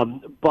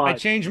 But I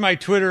changed my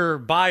Twitter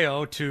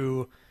bio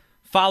to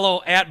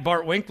follow at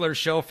Bart Winkler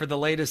Show for the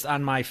latest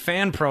on my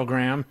fan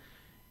program.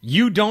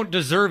 You don't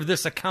deserve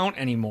this account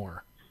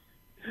anymore.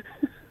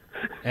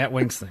 At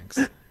Winks Thinks.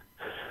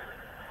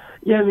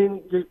 Yeah, I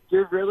mean,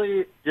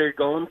 you're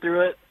going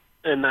through it,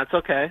 and that's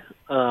okay.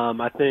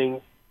 I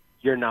think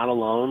you're not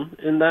alone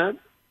in that.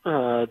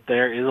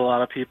 There is a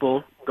lot of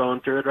people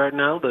going through it right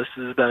now. This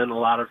has been a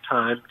lot of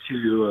time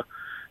to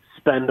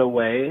spend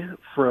away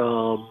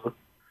from,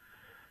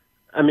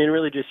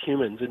 really just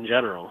humans in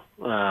general.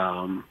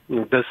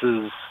 This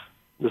is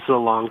a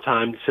long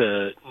time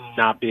to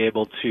not be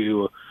able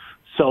to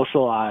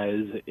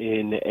socialize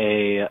in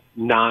a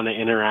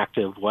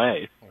non-interactive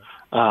way,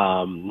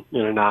 in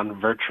a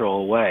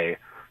non-virtual way.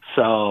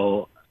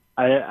 So,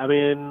 I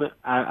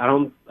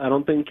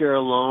don't think you're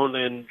alone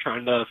in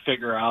trying to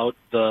figure out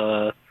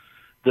the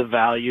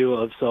value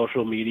of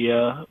social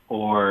media,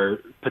 or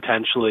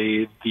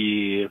potentially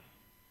the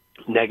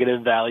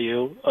negative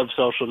value of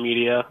social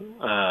media,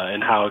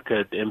 and how it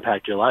could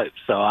impact your life.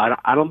 So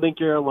I don't think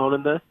you're alone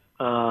in this.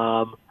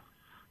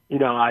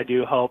 I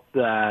do hope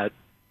that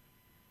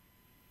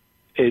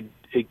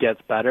it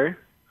gets better.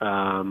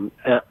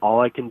 All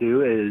I can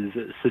do is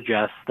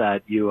suggest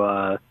that you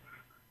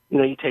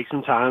take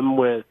some time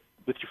with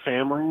your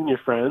family and your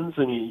friends,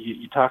 and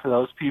you talk to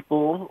those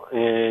people.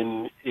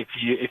 And if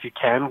you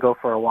can, go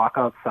for a walk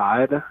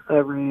outside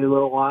every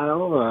little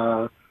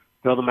while,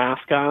 throw the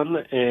mask on,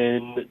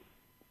 and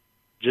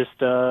just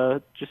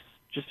go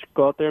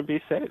out there and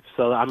be safe.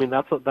 So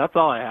that's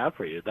all I have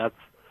for you.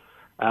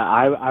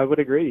 I would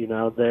agree.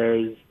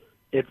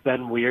 It's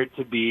been weird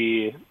to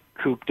be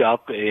cooped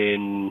up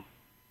in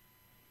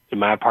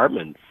my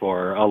apartment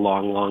for a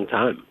long, long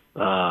time.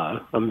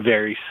 I'm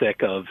very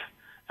sick of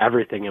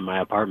everything in my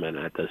apartment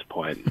at this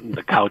point.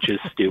 The couch is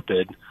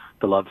stupid.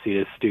 The love seat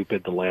is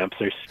stupid. The lamps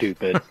are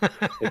stupid.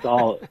 It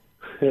all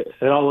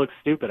looks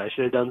stupid. I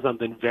should have done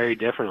something very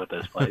different with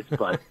this place,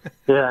 but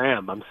here I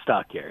am. I'm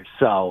stuck here.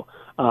 So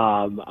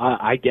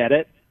I get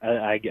it.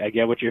 I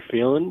get what you're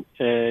feeling,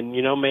 and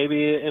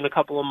maybe in a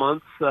couple of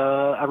months,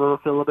 everyone will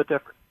feel a little bit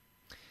different.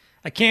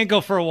 I can't go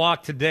for a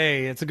walk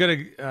today. It's a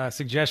good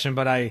suggestion,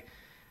 but I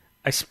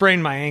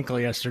sprained my ankle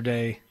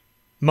yesterday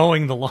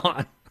mowing the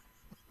lawn.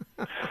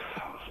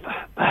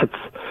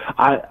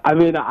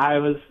 I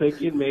was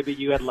thinking maybe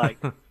you had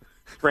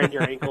sprained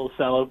your ankle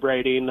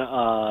celebrating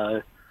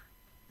Borussia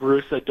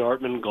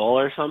Dortmund goal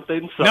or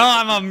something. So no,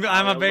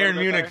 I'm a Bayern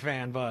Munich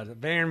fan,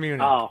 bud. Bayern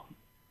Munich. Oh,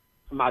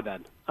 my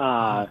bad.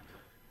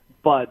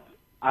 But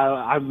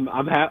I'm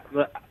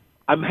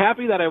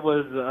happy that it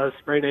was a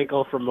sprained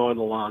ankle from mowing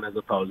the lawn as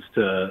opposed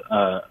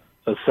to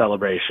a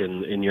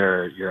celebration in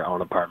your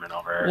own apartment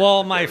over.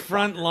 Well, my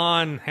front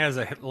lawn has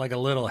a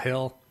little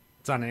hill.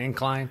 It's on an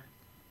incline.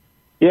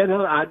 Yeah,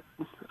 no,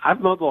 I've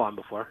mowed the lawn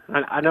before.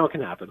 I know it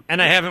can happen.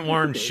 And I haven't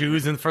worn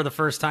shoes for the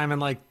first time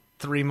in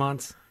 3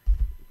 months.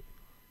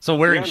 So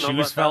wearing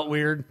shoes felt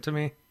weird to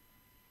me.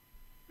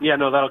 Yeah,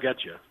 no, that'll get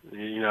you.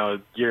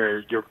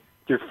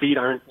 Your feet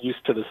aren't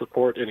used to the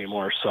support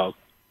anymore, so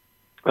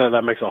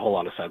that makes a whole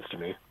lot of sense to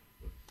me.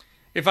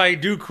 If I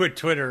do quit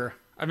Twitter,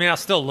 I'll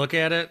still look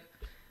at it.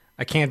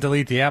 I can't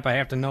delete the app. I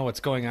have to know what's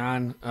going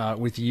on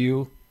with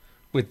the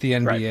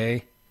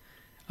NBA.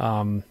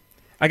 Right.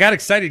 I got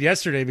excited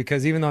yesterday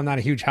because even though I'm not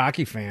a huge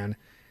hockey fan,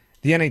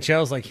 the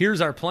NHL's like,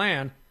 here's our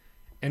plan.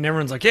 And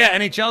everyone's like, yeah,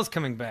 NHL's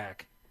coming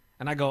back.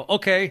 And I go,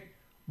 okay,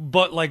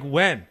 but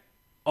when?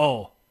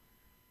 Oh,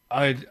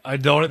 they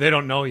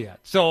don't know yet.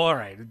 So, all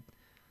right,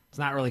 it's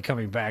not really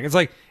coming back. It's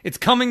it's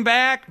coming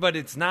back, but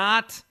it's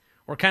not.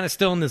 We're kind of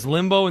still in this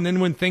limbo. And then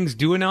when things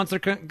do announce they're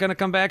going to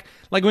come back,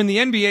 when the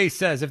NBA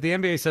says, if the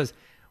NBA says,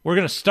 we're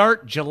going to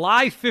start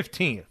July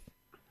 15th.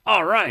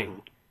 All right.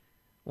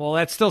 Well,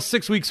 that's still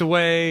 6 weeks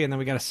away, and then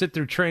we got to sit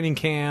through training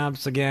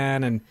camps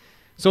again, and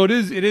so it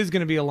is going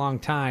to be a long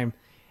time.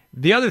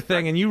 The other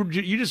thing, and you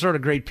just wrote a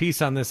great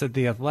piece on this at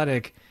The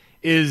Athletic,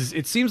 is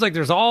it seems like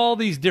there's all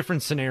these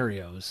different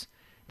scenarios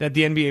that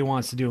the NBA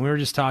wants to do, and we were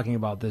just talking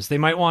about this. They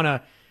might want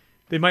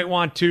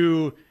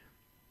to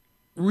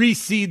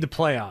reseed the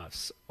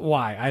playoffs.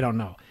 Why? I don't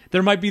know.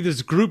 There might be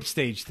this group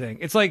stage thing.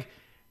 It's like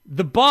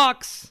the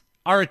Bucks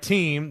are a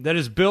team that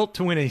is built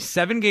to win a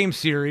 7-game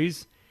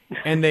series,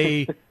 and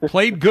they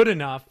played good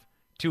enough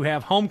to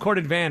have home court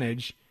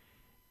advantage,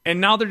 and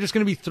now they're just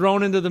going to be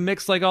thrown into the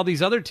mix like all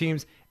these other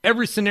teams.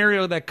 Every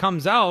scenario that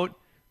comes out,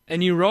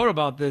 and you wrote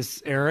about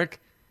this,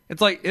 Eric,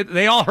 it's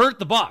they all hurt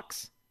the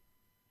Bucks.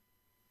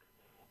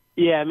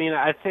 Yeah,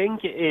 I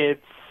think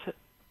it's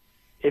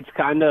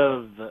kind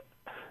of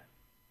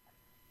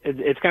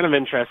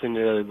interesting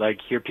to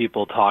hear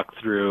people talk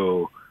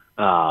through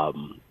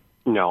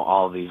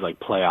all these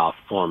playoff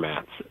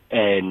formats,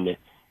 and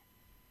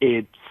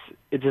it's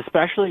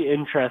especially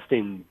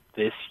interesting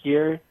this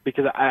year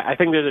because I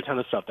think there's a ton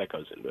of stuff that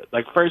goes into it.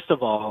 First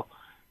of all,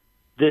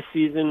 this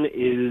season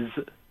is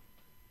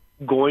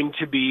going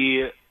to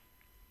be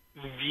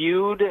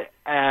viewed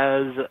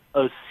as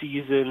a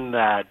season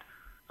that,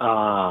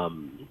 oh,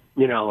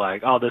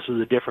 this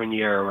was a different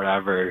year or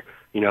whatever.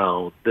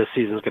 This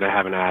season's going to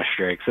have an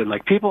asterisk. And,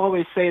 people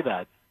always say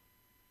that.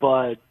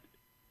 But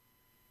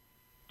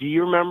do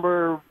you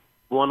remember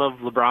one of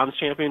LeBron's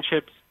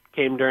championships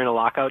came during a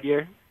lockout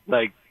year?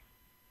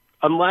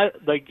 Unless,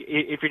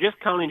 if you're just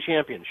counting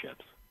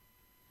championships,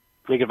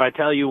 if I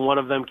tell you one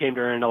of them came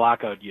during a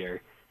lockout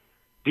year,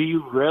 do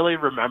you really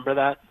remember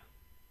that?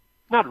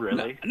 Not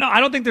really. No, I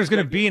don't think there's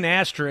going to be an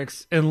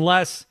asterisk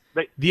unless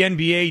the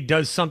NBA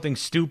does something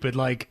stupid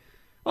let's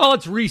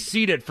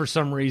reseed it for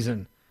some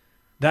reason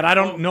that I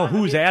don't know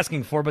who's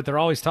asking for, but they're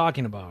always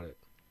talking about it.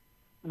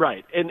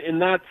 Right,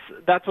 and that's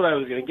what I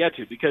was going to get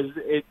to because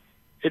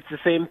it's the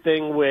same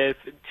thing with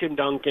Tim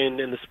Duncan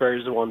and the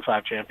Spurs who won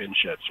 5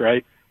 championships,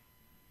 right?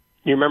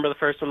 You remember the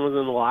first one was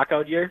in the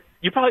lockout year?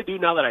 You probably do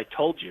now that I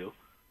told you.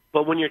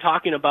 But when you're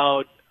talking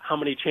about how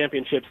many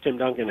championships Tim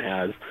Duncan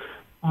has,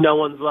 no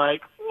one's like,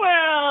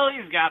 well,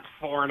 he's got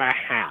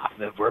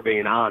 4.5, if we're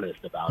being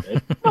honest about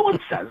it. No one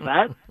says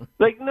that.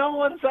 No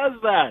one says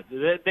that.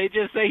 They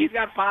just say he's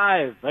got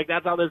 5.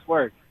 That's how this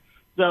works.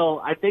 So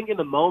I think in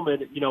the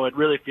moment, it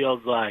really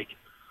feels like,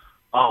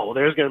 oh, well,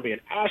 there's going to be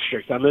an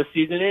asterisk on this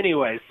season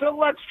anyway, so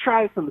let's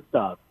try some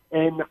stuff.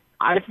 And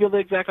I feel the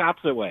exact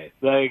opposite way.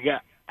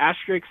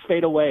 Asterisks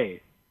fade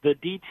away. The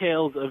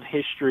details of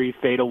history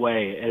fade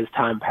away as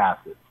time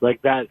passes.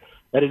 That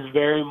is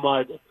very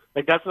much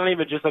that's not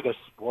even just a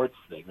sports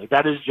thing.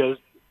 That is just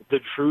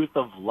the truth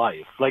of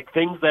life.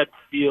 Things that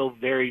feel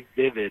very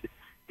vivid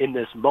in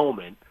this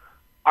moment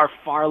are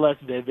far less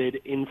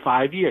vivid in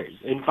 5 years.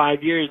 In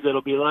 5 years,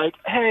 it'll be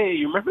hey,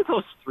 you remember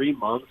those 3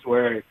 months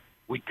where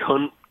we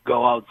couldn't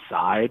go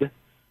outside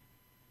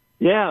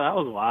Yeah, that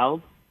was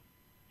wild.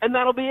 And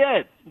that'll be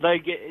it.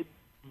 Like,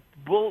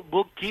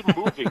 we'll keep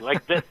moving.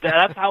 Like,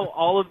 that's how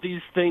all of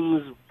these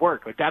things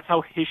work. Like, that's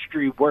how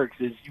history works,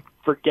 is you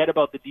forget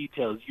about the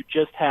details. You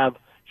just have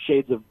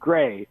shades of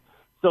gray.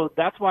 So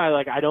that's why,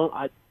 like,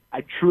 I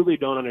truly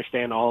don't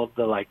understand all of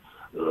the, like,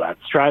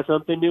 let's try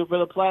something new for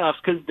the playoffs,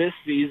 because this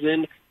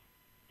season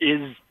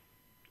is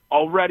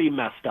already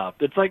messed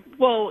up. It's like,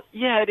 well,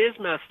 yeah, it is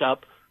messed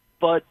up,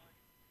 but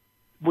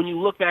when you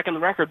look back in the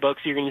record books,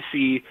 you're going to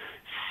see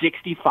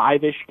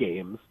 65-ish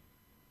games,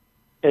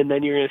 and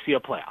then you're going to see a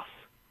playoffs.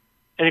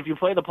 And if you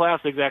play the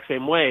playoffs the exact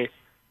same way,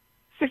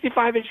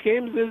 65-inch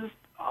games is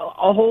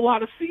a whole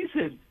lot of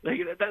season. Like,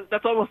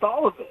 that's almost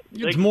all of it.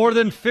 It's more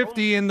than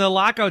 50 in the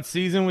lockout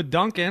season with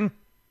Duncan.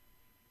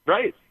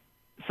 Right.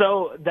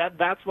 So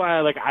that's why,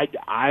 like,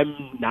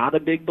 I'm not a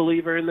big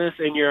believer in this,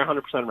 and you're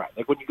 100% right.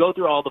 Like, when you go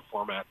through all the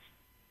formats,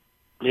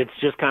 it's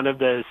just kind of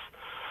this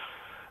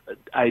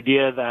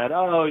idea that,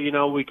 oh, you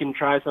know, we can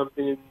try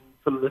something,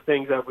 some of the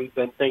things that we've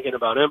been thinking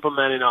about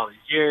implementing all these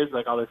years,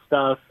 like all this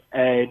stuff.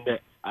 And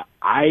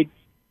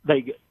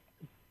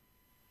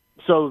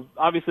so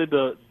obviously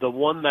the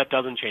one that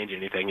doesn't change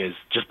anything is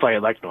just play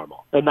it like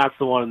normal. And that's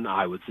the one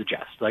I would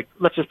suggest. Like,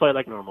 let's just play it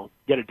like normal,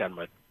 get it done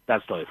with.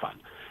 That's totally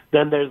fine.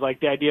 Then there's, like,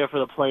 the idea for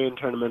the play-in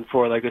tournament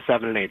for, like, the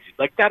 7 and 8 seed.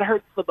 Like, that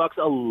hurts the Bucks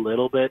a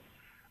little bit,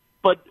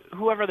 but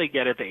whoever they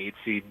get at the 8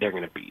 seed, they're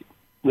going to beat.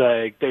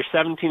 Like, they're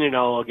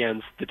 17-0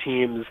 against the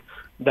teams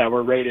that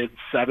were rated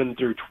 7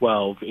 through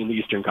 12 in the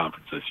Eastern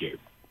Conference this year.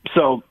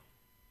 So,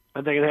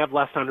 are they going to have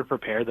less time to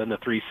prepare than the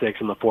 3-6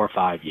 and the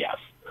 4-5? Yes.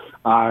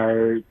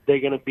 Are they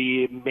going to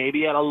be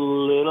maybe at a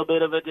little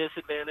bit of a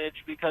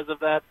disadvantage because of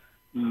that?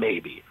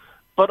 Maybe.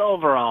 But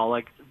overall,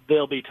 like,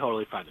 they'll be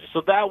totally fine there.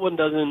 So that one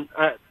doesn't...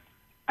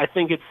 I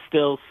think it's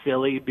still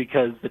silly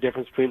because the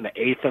difference between the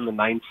 8th and the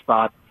 9th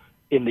spot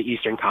in the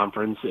Eastern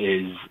Conference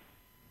is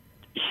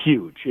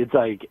huge. It's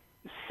like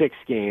 6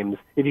 games.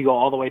 If you go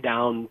all the way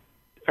down,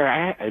 or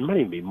it might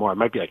even be more. It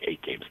might be like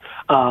 8 games.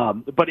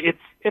 But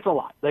it's a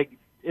lot. Like,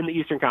 in the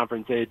Eastern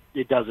Conference,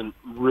 it doesn't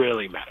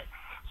really matter.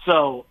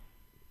 So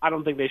I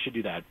don't think they should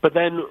do that. But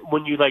then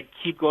when you, like,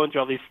 keep going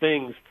through all these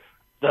things,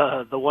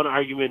 the one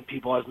argument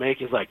people always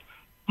make is like,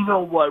 you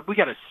know what, we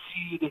got to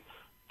seed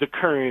the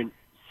current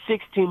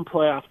 16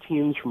 playoff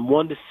teams from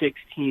 1 to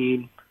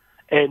 16,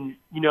 and,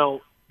 you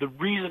know, the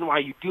reason why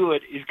you do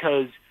it is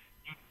because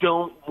you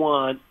don't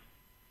want,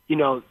 you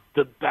know,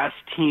 the best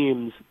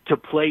teams to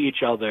play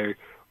each other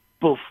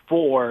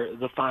before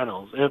the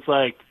finals. And it's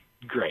like,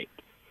 great.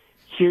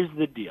 Here's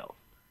the deal.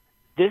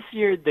 This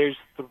year, there's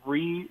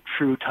 3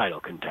 true title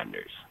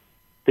contenders.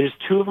 There's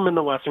 2 of them in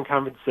the Western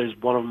Conference. There's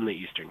 1 of them in the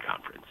Eastern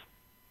Conference.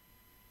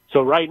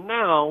 So right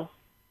now,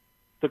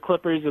 the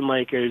Clippers and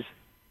Lakers,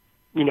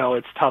 you know,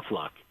 it's tough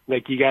luck.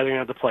 Like, you guys are going to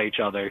have to play each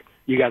other.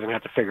 You guys are going to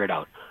have to figure it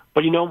out.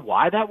 But you know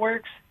why that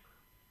works?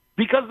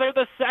 Because they're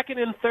the second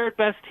and third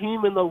best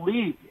team in the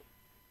league.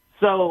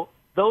 So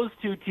those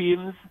 2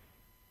 teams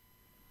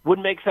would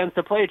make sense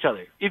to play each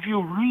other. If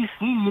you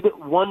reseed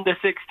 1 to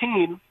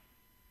 16,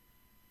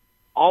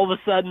 all of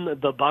a sudden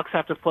the Bucks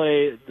have to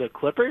play the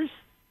Clippers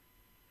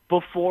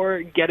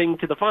before getting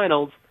to the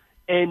finals.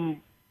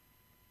 And,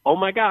 oh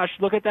my gosh,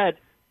 look at that.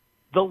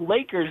 The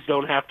Lakers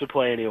don't have to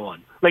play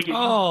anyone. Like,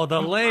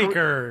 the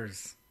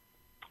Lakers.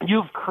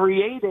 You've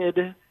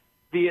created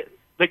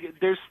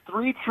there's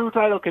 3 true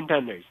title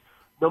contenders.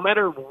 No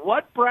matter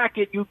what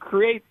bracket you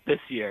create this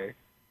year,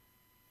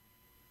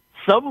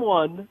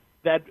 someone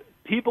that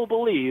people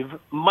believe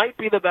might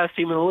be the best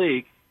team in the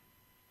league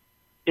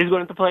is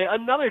going to play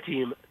another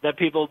team that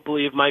people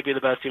believe might be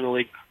the best team in the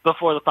league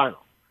before the final.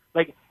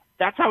 Like,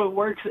 that's how it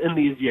works in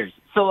these years.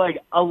 So, like,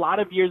 a lot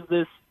of years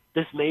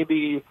this may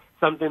be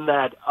something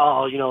that,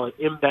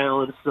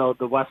 imbalance, so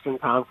the Western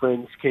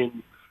Conference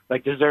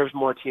deserves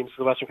more teams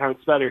for the Western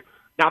Conference better.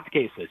 Not the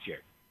case this year.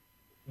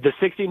 The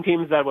 16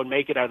 teams that would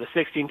make it are the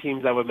 16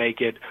 teams that would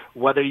make it,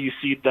 whether you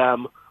seed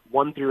them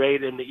 1 through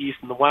 8 in the East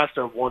and the West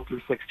or 1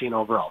 through 16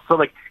 overall. So,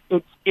 like,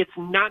 it's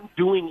not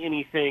doing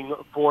anything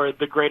for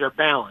the greater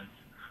balance.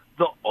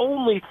 The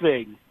only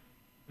thing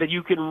that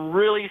you can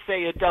really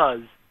say it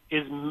does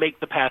is make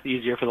the path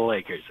easier for the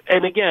Lakers.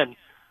 And again,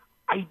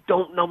 I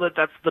don't know that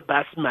that's the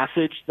best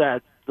message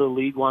that the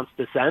league wants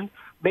to send.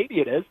 Maybe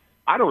it is.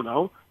 I don't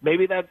know.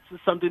 Maybe that's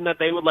something that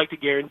they would like to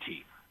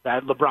guarantee,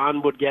 that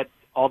LeBron would get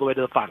all the way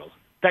to the finals.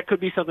 That could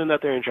be something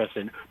that they're interested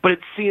in. But it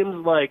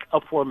seems like a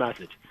poor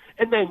message.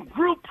 And then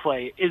group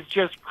play is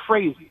just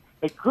crazy.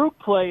 Like, group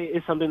play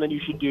is something that you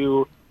should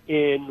do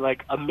in,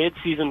 like, a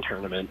mid-season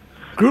tournament.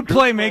 Group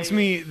play makes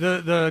me,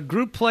 the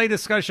group play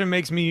discussion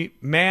makes me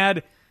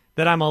mad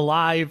that I'm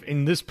alive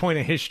in this point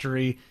of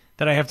history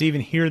that I have to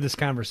even hear this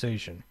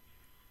conversation.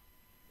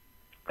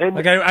 And,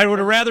 like, I would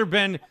have rather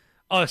been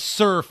a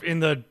serf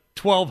in the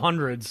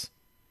 1200s.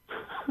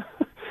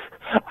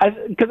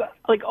 Because,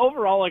 like,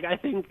 overall, like, I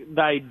think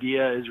the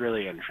idea is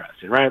really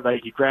interesting, right?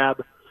 Like, you grab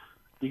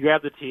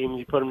the team,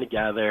 you put them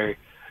together,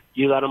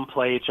 you let them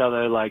play each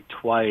other, like,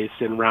 twice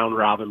in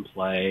round-robin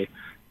play.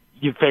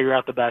 You figure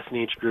out the best in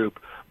each group.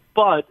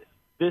 But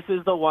this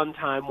is the one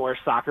time where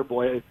soccer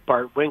boy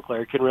Bart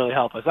Winkler can really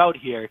help us out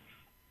here.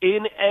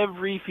 In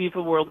every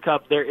FIFA World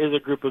Cup, there is a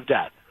group of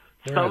death.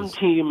 Some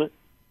team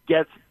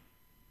gets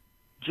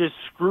just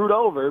screwed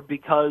over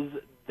because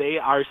they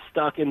are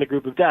stuck in the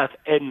group of death.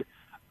 And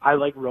I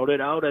wrote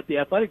it out at The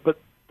Athletic, but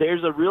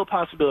there's a real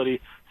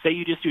possibility. Say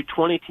you just do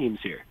 20 teams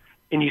here,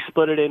 and you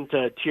split it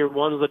into Tier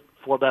 1 is the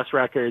 4 best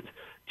records,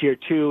 Tier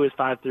 2 is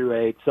 5 through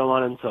 8, so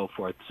on and so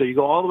forth. So you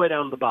go all the way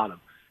down to the bottom.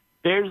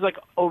 There's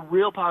a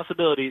real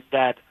possibility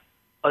that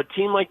a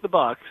team like the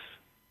Bucks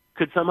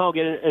could somehow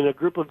get in a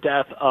group of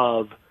death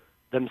of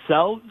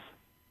themselves,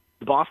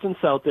 the Boston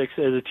Celtics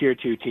as a Tier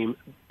 2 team,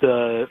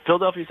 the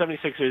Philadelphia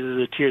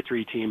 76ers as a Tier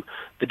 3 team,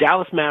 the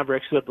Dallas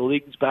Mavericks, who have the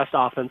league's best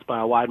offense by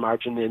a wide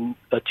margin in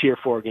a Tier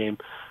 4 game,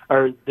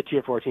 or the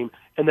Tier 4 team,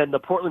 and then the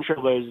Portland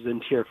Trail Blazers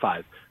in Tier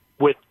 5,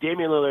 with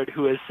Damian Lillard,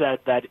 who has said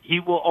that he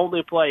will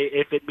only play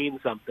if it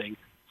means something.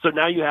 So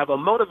now you have a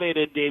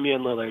motivated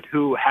Damian Lillard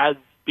who has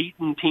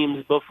beaten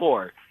teams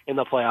before in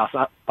the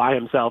playoffs by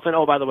himself. And,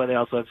 oh, by the way, they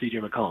also have C.J.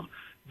 McCollum.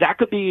 That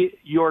could be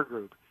your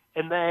group.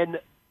 And then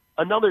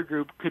another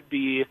group could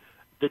be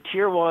the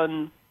Tier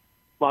 1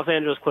 Los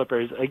Angeles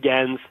Clippers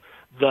against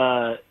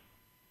the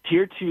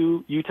Tier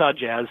 2 Utah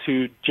Jazz,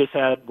 who just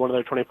had one of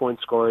their 20-point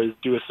scorers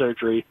do a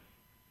surgery.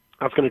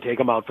 That's going to take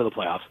them out for the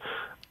playoffs.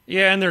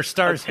 Yeah, and their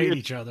stars hate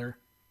each other.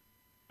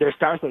 Their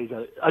stars hate each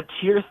other. A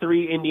Tier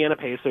 3 Indiana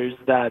Pacers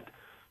that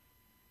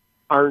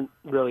aren't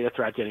really a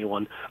threat to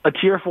anyone. A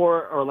Tier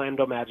 4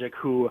 Orlando Magic,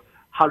 who,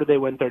 how did they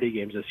win 30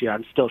 games this year?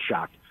 I'm still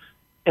shocked.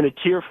 And a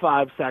Tier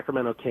 5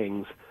 Sacramento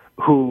Kings,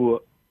 who,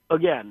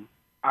 again,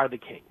 are the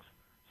Kings.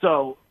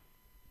 So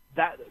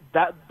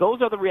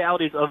those are the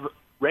realities of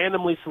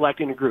randomly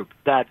selecting a group,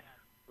 that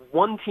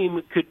one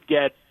team could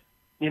get,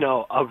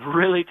 a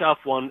really tough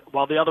one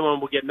while the other one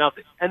will get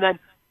nothing. And then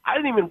I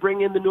didn't even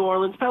bring in the New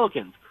Orleans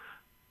Pelicans.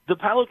 The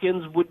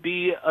Pelicans would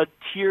be a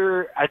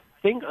Tier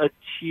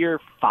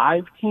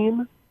 5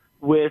 team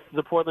with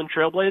the Portland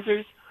Trail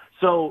Blazers.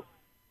 So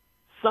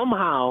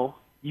somehow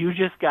you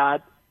just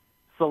got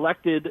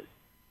selected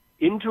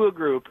into a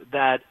group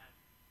that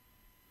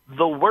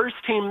the worst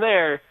team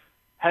there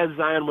has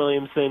Zion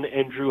Williamson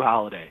and Drew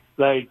Holiday.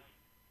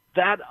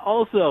 That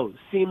also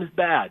seems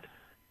bad.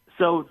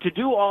 So to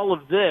do all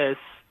of this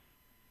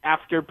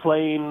after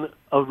playing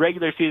a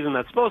regular season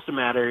that's supposed to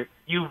matter,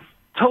 you've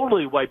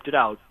totally wiped it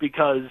out,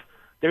 because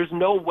there's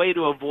no way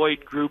to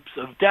avoid groups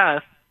of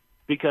death,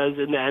 because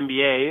in the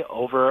NBA,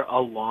 over a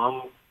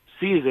long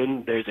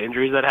season, there's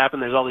injuries that happen,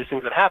 there's all these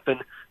things that happen,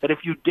 that if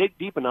you dig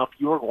deep enough,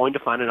 you are going to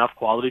find enough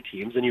quality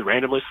teams, and you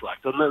randomly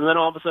select them, and then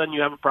all of a sudden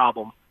you have a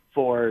problem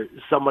for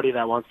somebody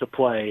that wants to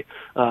play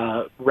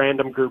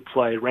random group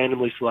play,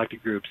 randomly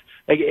selected groups.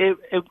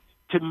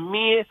 To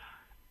me,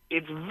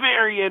 it's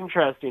very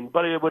interesting,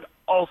 but it would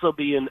also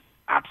be an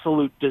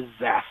absolute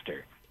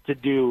disaster to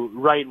do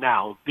right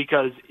now,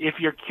 because if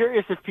you're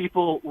curious if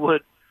people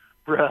would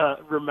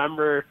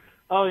remember,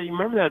 oh, you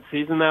remember that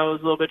season that was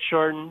a little bit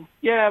shortened?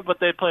 Yeah, but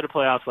they played the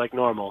playoffs like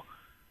normal.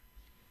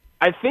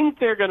 I think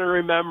they're going to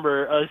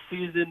remember a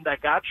season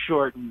that got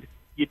shortened.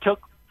 You took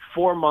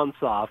 4 months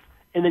off,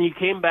 and then you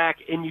came back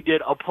and you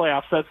did a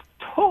playoffs that's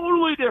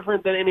totally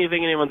different than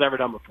anything anyone's ever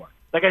done before.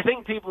 I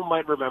think people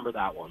might remember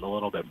that one a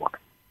little bit more.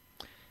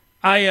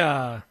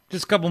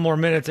 Just a couple more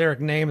minutes. Eric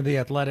Name of The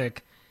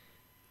Athletic.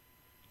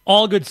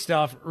 All good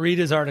stuff. Read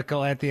his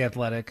article at The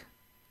Athletic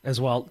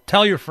as well.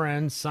 Tell your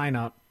friends. Sign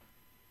up.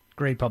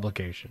 Great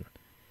publication.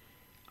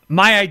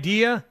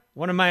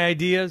 One of my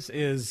ideas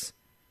is,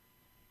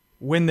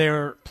 when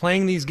they're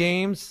playing these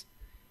games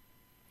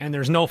and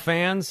there's no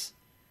fans,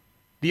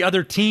 the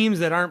other teams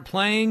that aren't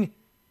playing,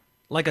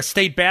 like a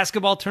state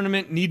basketball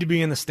tournament, need to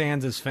be in the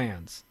stands as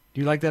fans.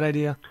 Do you like that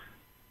idea?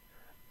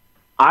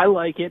 I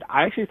like it.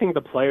 I actually think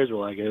the players will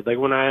like it. I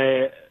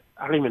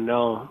don't even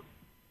know.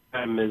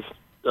 Is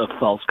a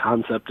false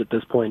concept at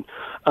this point.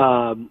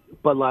 But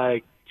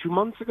 2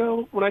 months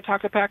ago, when I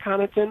talked to Pat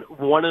Connaughton,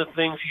 one of the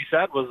things he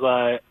said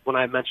was when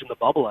I mentioned the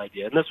bubble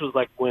idea, and this was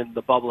when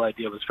the bubble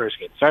idea was first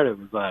getting started,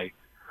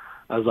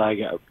 I was like,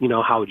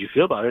 how would you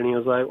feel about it? And he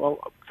was like,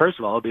 well, first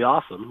of all, it'd be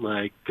awesome,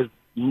 because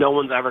no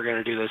one's ever going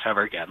to do this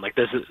ever again.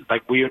 This is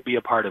we would be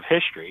a part of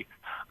history.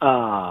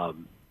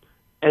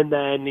 And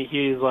then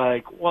he's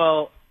like,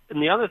 well,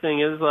 and the other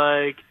thing is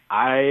I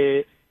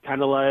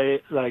kind of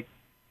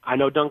I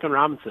know Duncan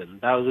Robinson.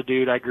 That was a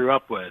dude I grew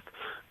up with.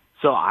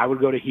 So I would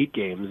go to Heat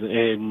games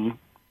and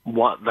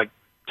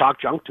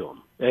talk junk to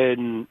him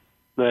and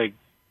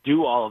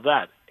do all of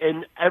that.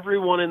 And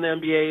everyone in the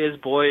NBA is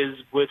boys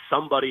with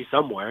somebody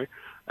somewhere.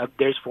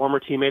 There's former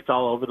teammates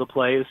all over the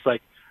place.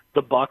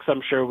 The Bucks,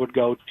 I'm sure, would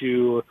go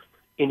to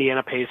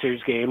Indiana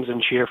Pacers games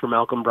and cheer for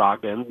Malcolm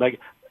Brogdon.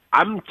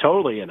 I'm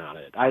totally in on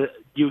it.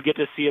 You get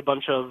to see a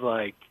bunch of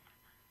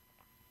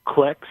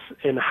cliques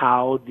in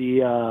how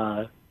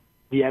the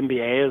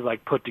NBA is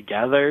put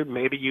together.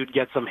 Maybe you'd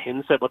get some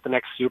hints at what the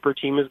next super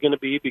team is going to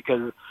be,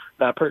 because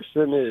that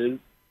person is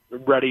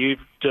ready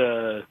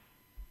to,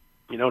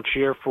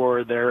 cheer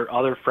for their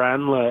other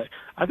friend.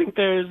 I think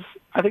there's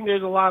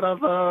a lot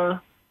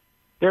of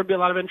there'd be a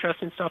lot of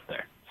interesting stuff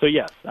there.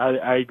 yes,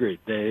 I agree.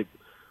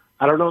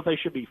 I don't know if they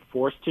should be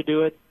forced to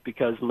do it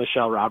because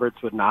Michelle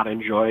Roberts would not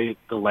enjoy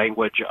the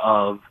language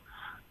of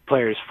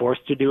players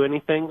forced to do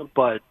anything,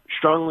 but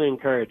strongly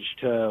encouraged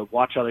to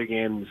watch other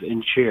games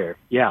and cheer.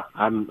 Yeah,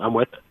 I'm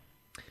with it.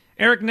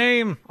 Eric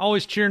Name,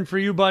 always cheering for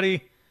you,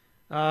 buddy.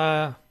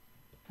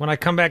 When I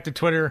come back to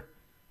Twitter,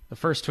 the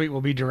first tweet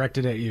will be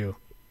directed at you.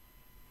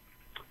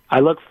 I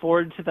look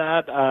forward to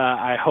that.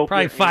 I hope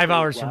probably 5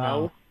 hours from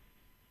now.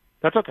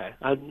 That's okay.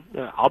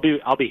 I'll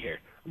be here.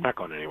 I'm not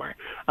going anywhere.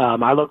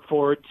 I look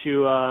forward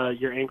to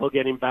your ankle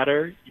getting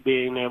better,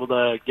 being able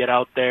to get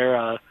out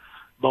there,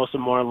 mow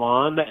some more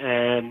lawn,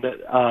 and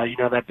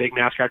that big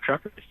NASCAR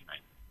truck race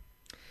tonight.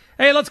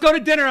 Hey, let's go to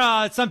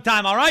dinner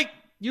sometime. All right,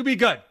 you be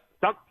good.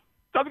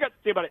 Sounds good.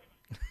 See you, buddy.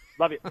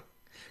 Love you.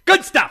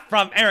 Good stuff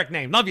from Eric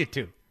Name. Love you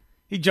too.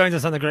 He joins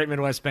us on the Great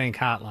Midwest Bank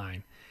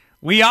Hotline.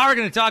 We are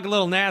going to talk a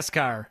little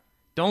NASCAR.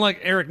 Don't let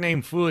Eric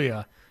Name fool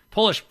you.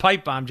 Polish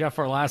pipe bomb, Jeff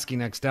Orlowski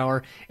next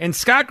hour. And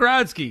Scott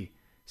Grodzki,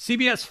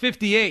 CBS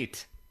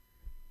 58.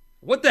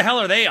 What the hell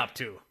are they up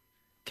to?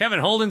 Kevin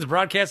Holden's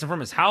broadcasting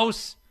from his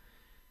house.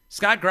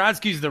 Scott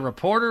Grodzki's the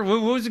reporter.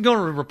 Who's he going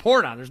to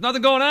report on? There's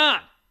nothing going on.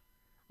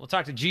 We'll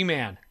talk to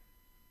G-Man.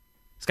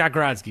 Scott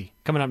Grodzki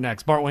coming up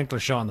next. Bart Winkler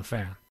Show on the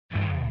Fan.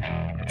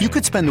 You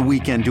could spend the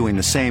weekend doing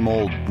the same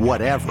old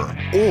whatever,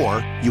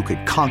 or you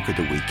could conquer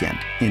the weekend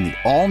in the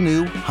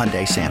all-new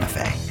Hyundai Santa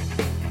Fe.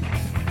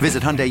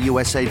 Visit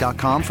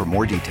HyundaiUSA.com for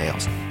more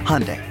details.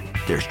 Hyundai,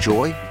 there's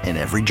joy in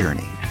every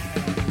journey.